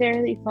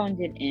necessarily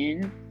phoned it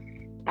in.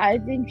 I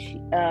think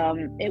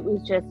it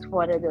was just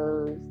one of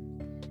those.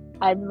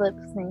 I've lip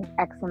synced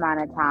X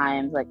amount of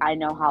times. Like, I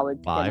know how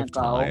it's gonna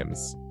go.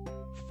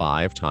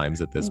 5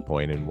 times at this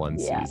point in one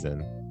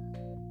season.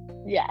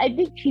 Yeah, I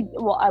think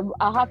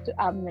I'll have to.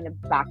 I'm gonna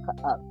back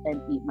up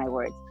and eat my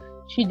words.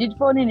 She did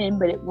phone it in,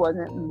 but it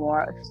wasn't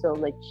more so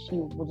like she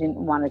didn't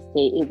want to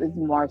stay. It was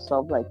more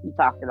so like you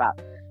talked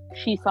about.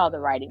 She saw the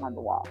writing on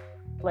the wall.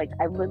 Like,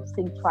 I lip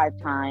synced 5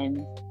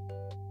 times.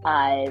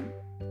 I've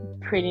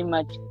pretty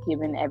much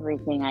given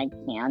everything I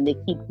can. They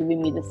keep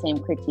giving me the same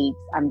critiques.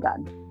 I'm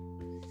done.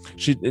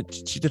 She did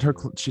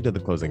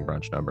the closing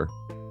brunch number.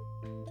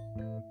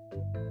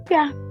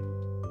 Yeah.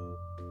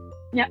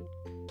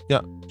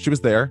 She was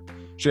there.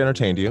 She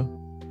entertained you,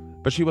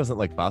 but she wasn't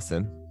like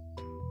bussing.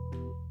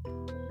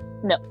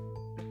 No,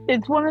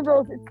 it's one of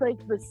those. It's like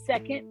the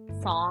second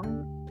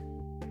song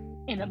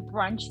in a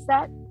brunch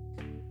set,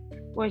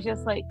 where it's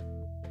just like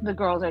the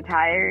girls are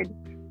tired.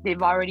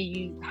 They've already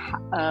used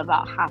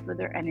about half of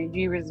their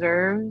energy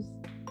reserves.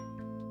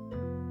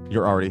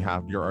 You're already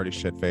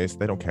shit faced.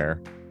 They don't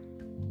care.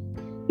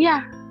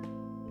 Yeah,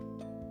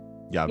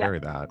 very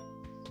that.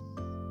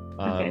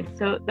 Okay,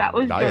 so that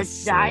was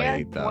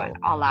Daya went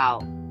all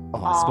out.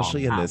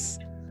 Especially in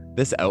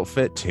this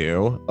outfit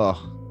too.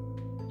 Oh,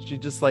 she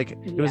just like,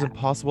 it was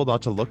impossible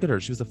not to look at her.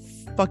 She was a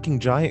fucking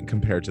giant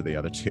compared to the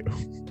other two.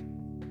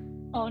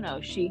 Oh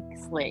no, she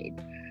slayed.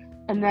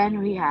 And then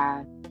we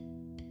have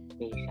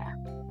Deja.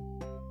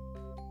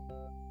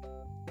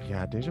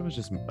 Yeah, Deja was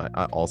just.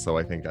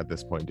 I think at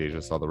this point,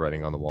 Deja saw the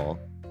writing on the wall.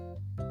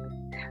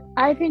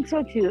 I think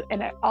so too.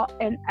 And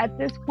at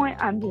this point,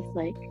 I'm just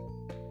like,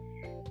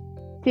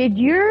 did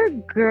your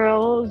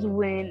girls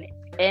win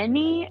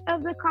any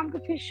of the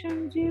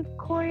competitions you've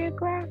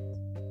choreographed?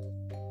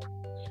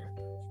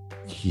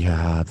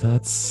 Yeah,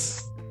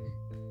 that's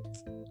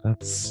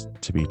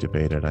to be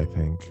debated, I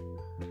think.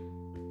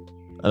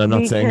 And I'm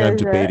not saying I'm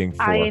debating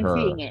for her.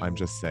 I'm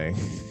just saying.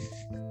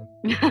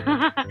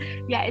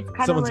 Yeah, it's kind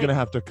of someone's gonna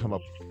have to come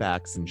up with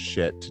facts and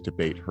shit to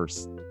debate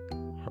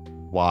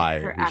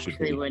why we should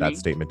be that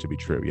statement to be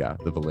true. Yeah,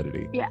 the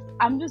validity. Yeah,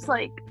 I'm just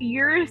like,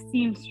 you're a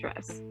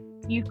seamstress.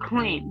 You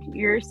claimed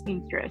you're a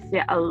seamstress.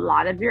 Yeah, a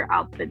lot of your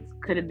outfits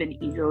could have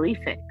been easily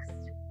fixed.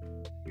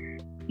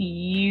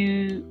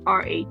 You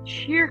are a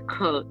cheer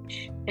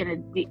coach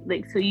and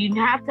so you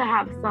have to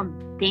have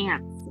some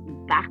dance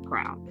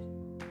background.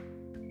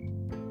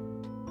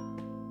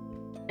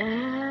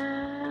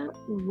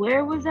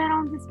 Where was that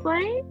on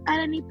display at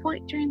any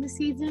point during the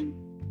season?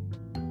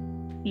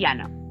 Yeah,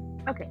 no.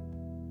 Okay.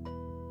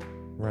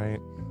 Right.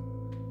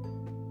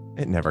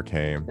 It never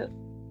came.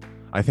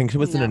 I think it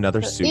was in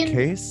another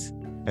suitcase,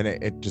 and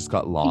it just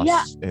got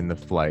lost in the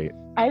flight.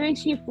 I think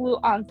she flew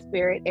on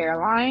Spirit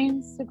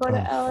Airlines to go to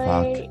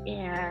LA,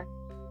 and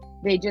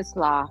they just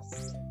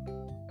lost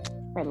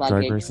her luggage.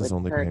 Drag Race is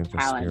only paying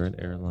for Spirit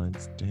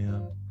Airlines.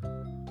 Damn.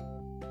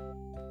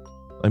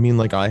 I mean,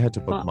 like, I had to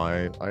book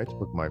my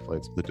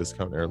flights with a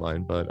discount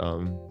airline, but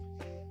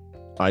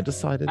I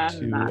decided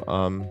to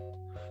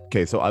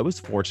okay, so I was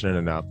fortunate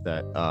enough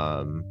that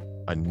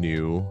a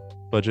new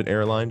budget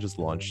airline just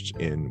launched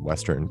in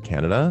Western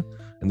Canada,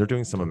 and they're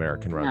doing some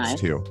American runs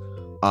too.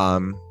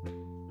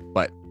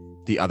 But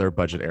the other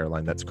budget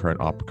airline that's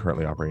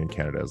currently operating in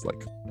Canada is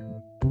like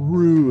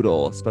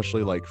brutal,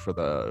 especially like for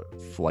the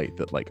flight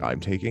that like I'm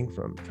taking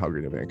from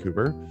Calgary to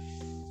Vancouver.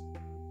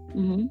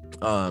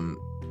 Mm-hmm.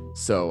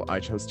 So I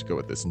chose to go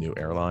with this new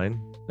airline.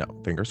 No,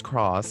 fingers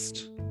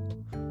crossed.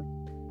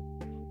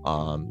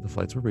 The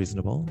flights were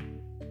reasonable.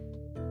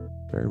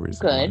 Very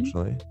reasonable, Good.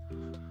 actually.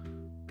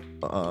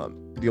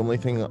 The only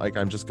thing, like,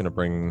 I'm just gonna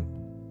bring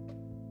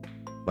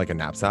like a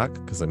knapsack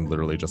because I'm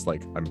literally just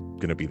like I'm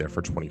gonna be there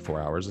for 24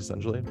 hours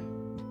essentially.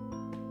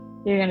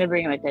 You're gonna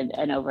bring like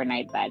an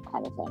overnight bag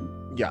kind of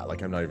thing. Yeah,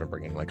 like I'm not even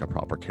bringing like a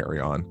proper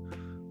carry-on.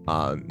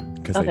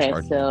 Because they Okay,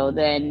 charge. so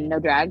then no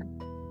drag.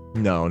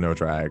 No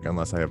drag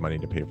unless I have money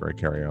to pay for a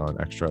carry-on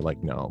extra.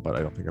 Like no, but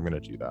I don't think I'm gonna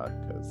do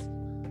that because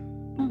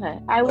Okay,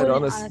 I would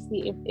honest-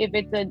 honestly, if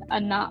it's a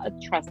not a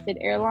trusted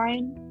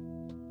airline,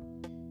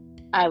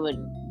 I would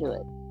do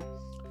it.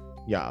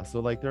 yeah. So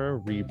like they're a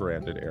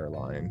rebranded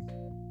airline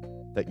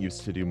that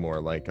used to do more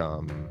like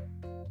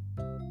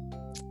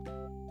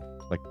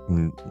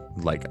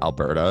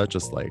Alberta,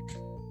 just like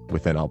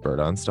within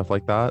Alberta and stuff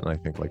like that, and I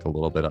think like a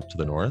little bit up to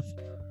the north.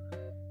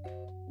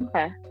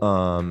 Okay.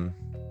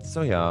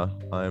 So yeah,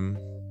 I'm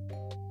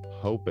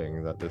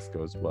hoping that this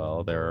goes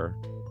well.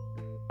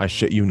 I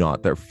shit you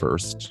not, their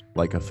first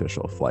like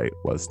official flight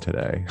was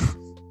today.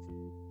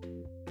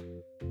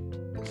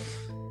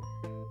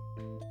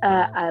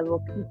 I will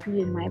keep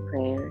you in my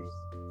prayers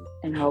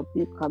and hope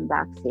you come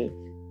back safe.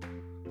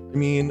 I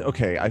mean,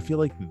 okay, I feel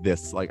like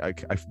this, like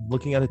I'm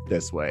looking at it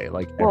this way,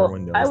 like Well,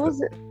 everyone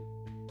knows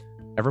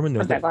everyone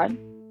knows Okay, that go on.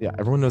 yeah,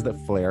 everyone knows that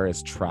Flair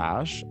is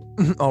trash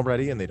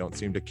already, and they don't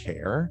seem to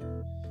care.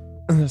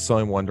 So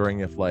I'm wondering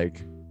if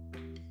like,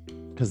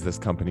 because this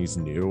company's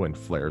new and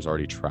Flair's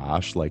already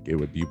trash, like it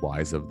would be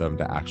wise of them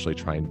to actually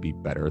try and be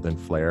better than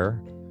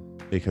Flair,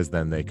 because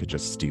then they could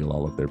just steal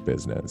all of their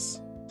business.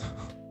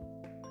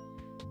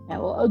 Yeah,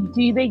 well,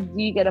 do you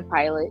get a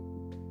pilot?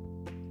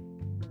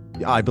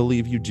 Yeah, I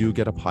believe you do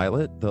get a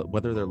pilot.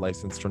 Whether they're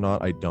licensed or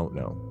not, I don't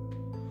know.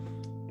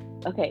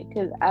 Okay,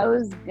 because I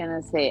was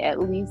gonna say at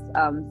least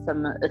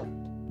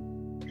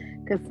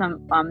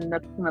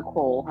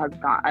Nicole has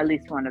got at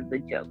least one of the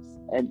jokes,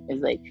 and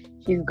is like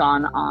she's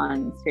gone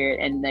on Spirit,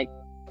 and like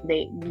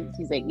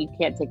she's like, you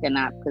can't take a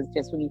nap because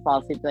just when you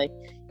fall asleep, like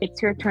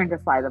it's your turn to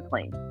fly the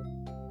plane.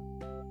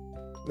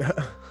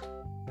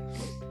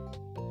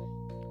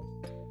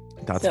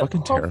 That's So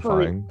fucking hopefully-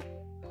 terrifying.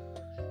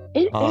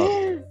 It Uh,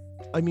 is.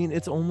 I mean,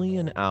 it's only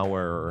an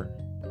hour.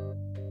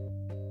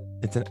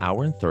 It's an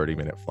hour and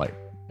 30-minute flight.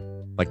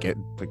 Like it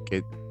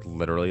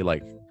literally,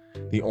 like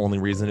the only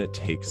reason it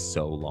takes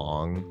so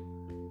long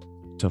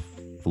to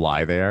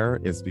fly there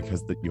is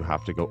because that you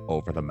have to go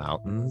over the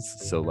mountains.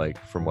 So like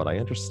from what I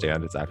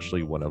understand, it's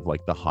actually one of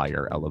like the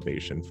higher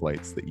elevation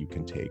flights that you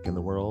can take in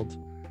the world,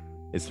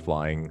 is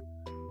flying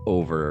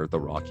over the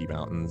Rocky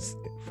Mountains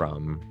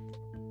from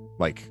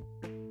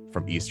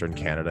Eastern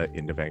Canada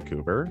into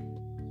Vancouver.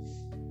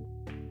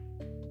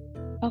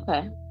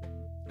 Okay.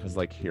 Because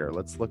like here,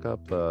 let's look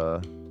up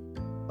the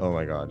oh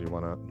my god,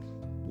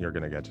 you're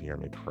gonna get to hear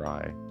me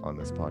cry on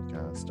this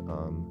podcast.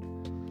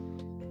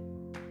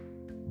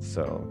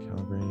 So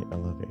Calgary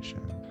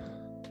elevation.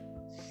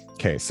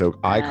 Okay, so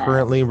I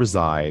currently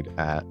reside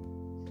at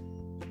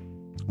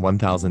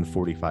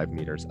 1,045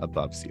 meters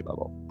above sea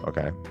level.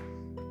 Okay.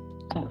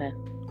 Okay.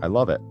 I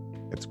love it.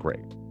 It's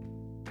great.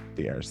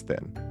 The air's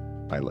thin.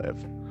 I live.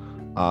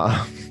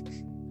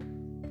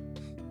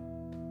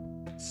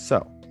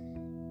 So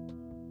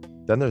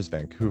then there's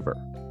Vancouver.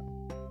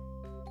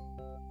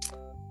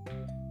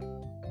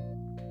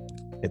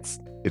 It's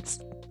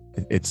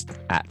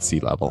at sea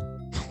level.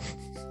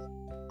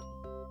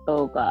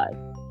 Oh God.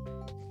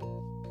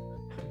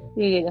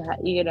 You're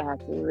gonna have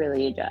to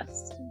really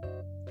adjust.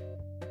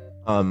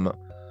 I'm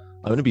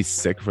gonna be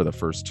sick for the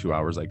first 2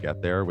 hours I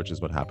get there, which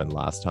is what happened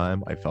last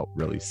time. I felt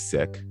really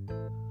sick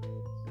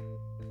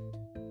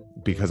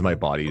because my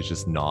body is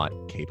just not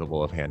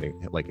capable of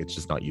handling, like it's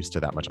just not used to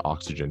that much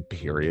oxygen,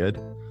 period.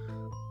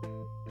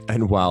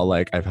 And while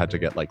like I've had to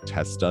get like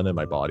tests done and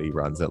my body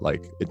runs at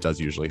like, it does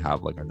usually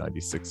have like a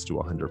 96 to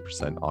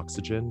 100%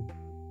 oxygen,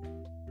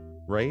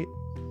 right?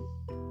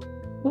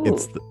 Ooh.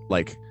 It's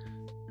like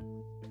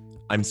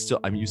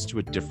I'm used to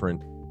a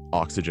different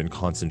oxygen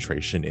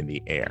concentration in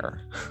the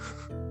air.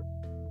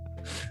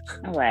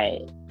 All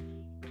right.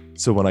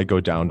 So when I go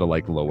down to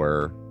like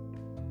lower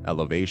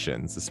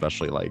elevations,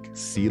 especially like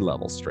sea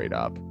level straight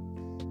up,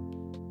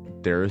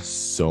 there's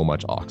so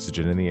much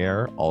oxygen in the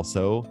air.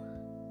 Also,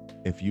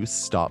 if you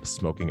stop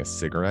smoking a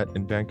cigarette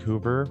in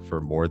Vancouver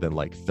for more than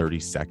like 30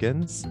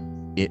 seconds,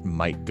 it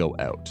might go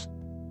out.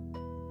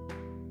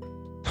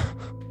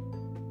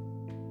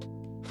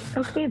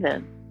 Okay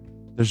then.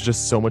 There's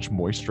just so much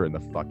moisture in the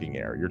fucking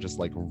air. You're just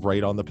like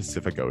right on the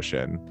Pacific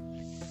Ocean.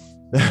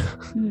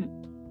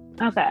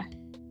 Okay.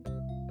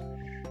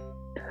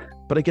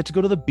 But I get to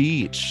go to the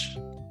beach.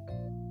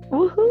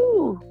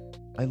 Woohoo!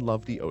 I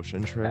love the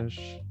ocean,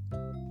 Trish.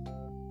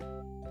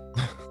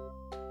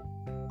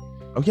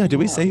 Oh yeah, did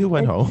we say who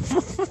went home?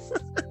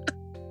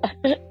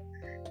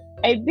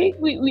 I think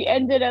we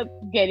ended up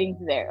getting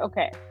there.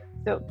 Okay.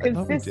 So I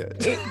thought we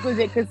did. was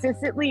it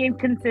consistently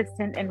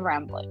inconsistent and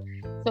rambling?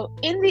 So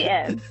in the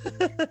end,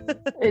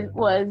 it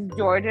was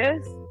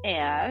Georges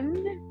and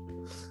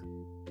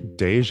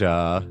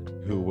Deja,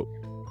 who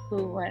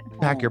went home.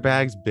 pack your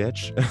bags,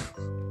 bitch.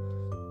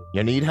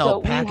 You need help So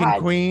we packing,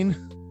 had- queen?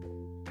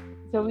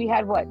 So we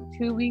had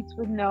 2 weeks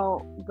with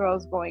no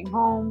girls going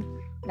home.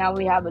 Now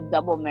we have a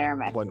double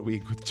Merrimack. 1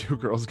 week with 2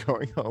 girls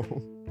going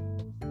home.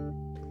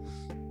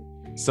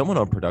 Someone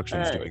on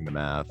production is doing the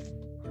math.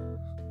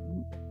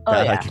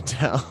 That I can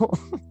tell.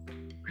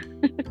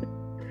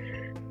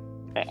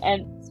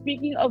 And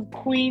speaking of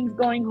queens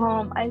going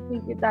home, I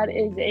think that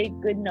is a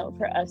good note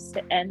for us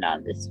to end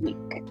on this week.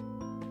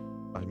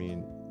 I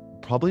mean,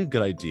 probably a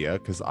good idea,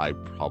 because I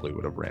probably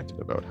would have ranted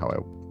about how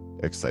I'm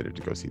excited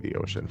to go see the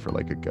ocean for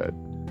like a good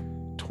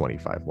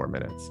 25 more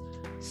minutes.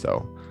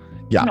 So,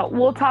 yeah. No,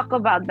 we'll talk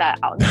about that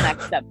on the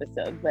next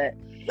episode, but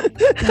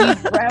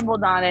we've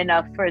rambled on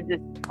enough for this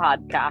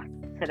podcast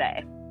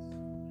today.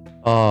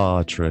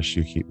 Oh, Trish,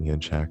 you keep me in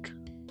check.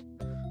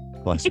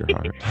 Bless your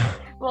heart.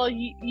 Well,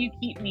 you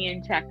keep me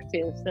in check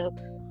too, so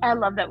I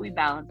love that we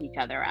balance each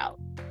other out.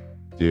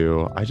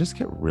 I just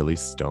get really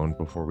stoned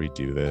before we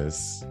do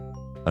this.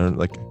 I don't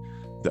like,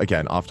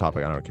 again, off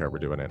topic, I don't care if we're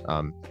doing it.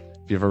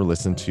 If you ever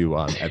listened to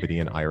Ebony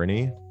and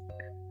Irony,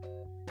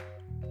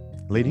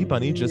 Lady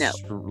Bunny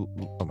just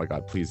oh my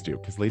god, please do,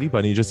 because Lady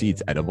Bunny just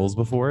eats edibles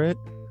before it,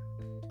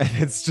 and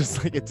it's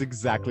just like, it's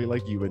exactly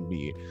like you and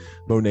me.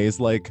 Monet's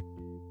like,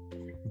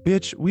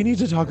 bitch, we need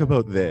to talk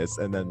about this,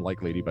 and then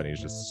like Lady Bunny is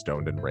just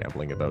stoned and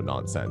rambling about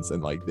nonsense,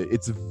 and like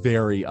it's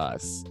very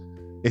us.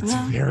 It's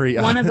very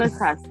one us. of us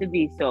has to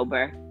be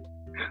sober.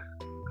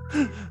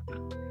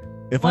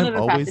 If One I'm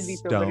of us has always to be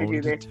sober to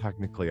do stoned, this.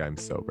 technically I'm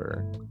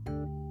sober.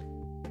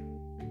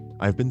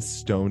 I've been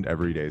stoned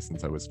every day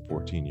since I was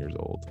 14 years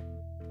old.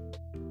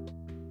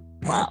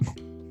 Wow.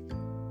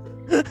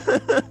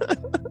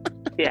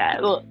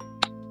 Yeah, well,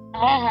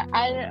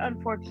 I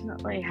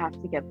unfortunately have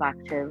to get back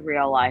to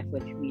real life,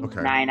 which means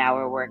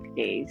 9-hour work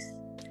days.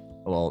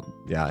 Well,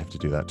 yeah, I have to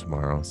do that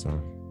tomorrow,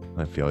 so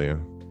I feel you.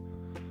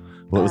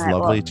 Well, it was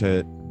lovely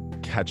to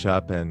catch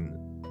up and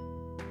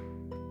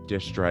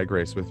dish Drag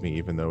Race with me,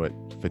 even though it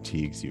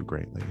fatigues you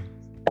greatly.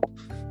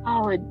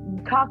 Oh,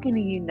 talking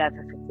to you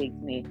never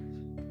fatigues me.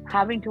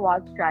 Having to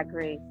watch Drag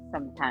Race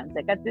sometimes.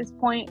 Like at this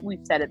point,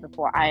 we've said it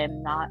before, I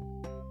am not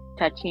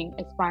touching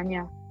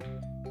España.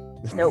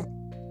 Nope.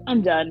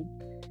 I'm done.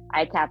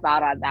 I tap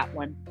out on that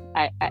one.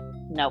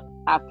 Nope.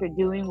 After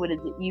doing, what is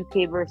it,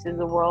 UK versus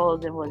the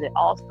world, and was it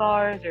All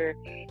Stars, or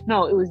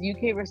no, it was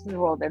UK versus the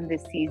world, and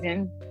this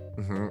season.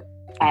 Mm-hmm.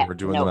 We're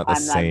doing them at the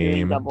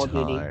same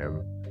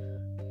time.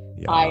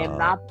 Yeah. I am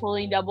not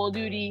pulling double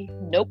duty.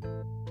 Nope.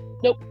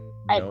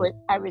 I quit.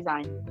 I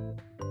resign.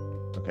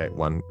 Okay,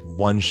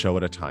 one show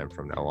at a time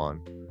from now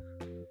on.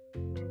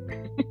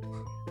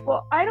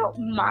 Well, I don't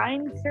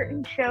mind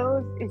certain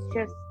shows. It's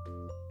just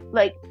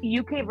like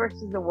UK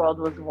versus the world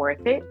was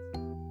worth it.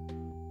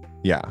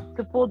 Yeah.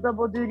 To pull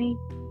double duty.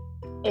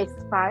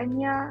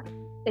 España,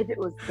 if it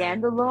was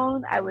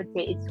standalone, I would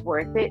say it's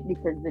worth it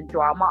because the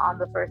drama on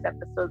the first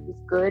episode was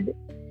good.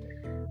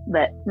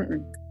 But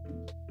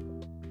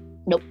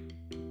nope.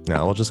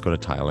 Now we'll just go to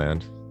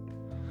Thailand.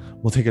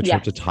 We'll take a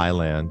trip to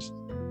Thailand.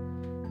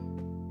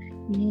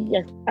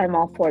 Yes, I'm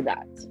all for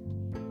that.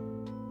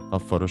 I'll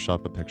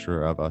Photoshop a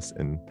picture of us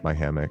in my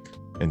hammock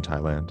in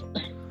Thailand.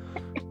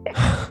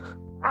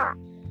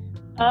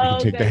 Oh,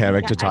 take the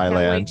hammock to Thailand.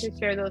 I can't wait to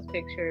share those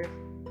pictures.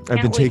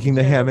 I've been taking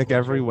the hammock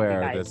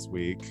everywhere this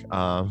week.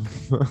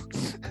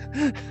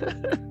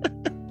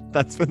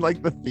 That's been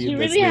like the theme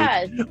this week.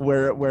 Has.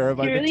 Where have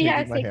I been taking my hammock? He really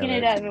has taken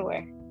it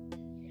everywhere.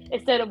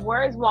 Instead of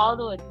where's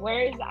Waldo and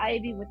where's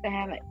Ivy with the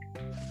hammock?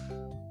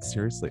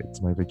 Seriously,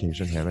 it's my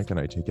vacation hammock and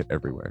I take it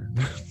everywhere.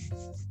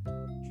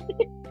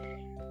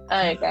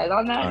 Alright guys,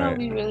 on that note,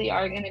 we really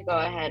are going to go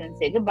ahead and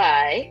say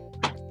goodbye.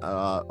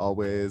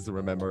 Always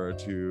remember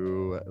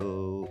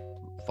to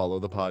follow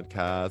the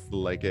podcast,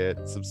 like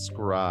it,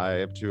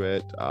 subscribe to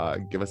it,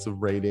 give us a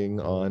rating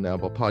on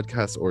Apple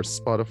Podcasts or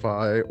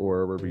Spotify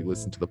or wherever you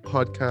listen to the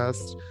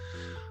podcast.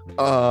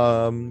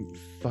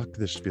 Fuck,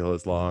 this spiel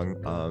is long.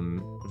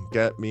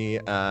 Get me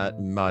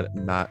at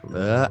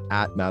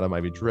Madam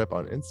Ivy Drip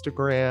on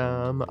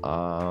Instagram.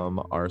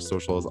 Our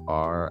socials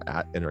are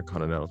at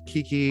Intercontinental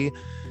Kiki.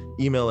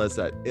 Email us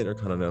at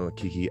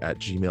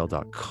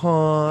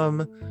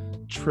intercontinentalkiki@gmail.com.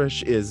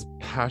 Trish is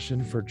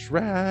Passion for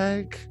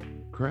Drag,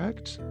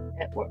 correct?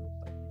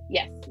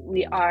 Yes,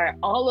 we are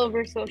all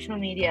over social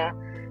media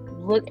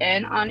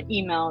and on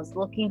emails.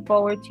 Looking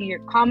forward to your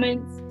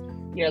comments,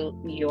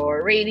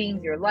 your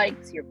ratings, your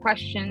likes, your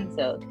questions.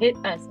 So hit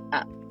us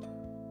up.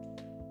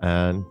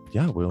 And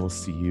yeah, we'll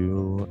see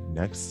you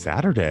next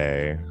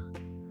Saturday.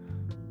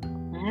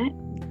 All right.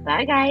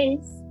 Bye,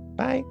 guys.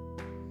 Bye.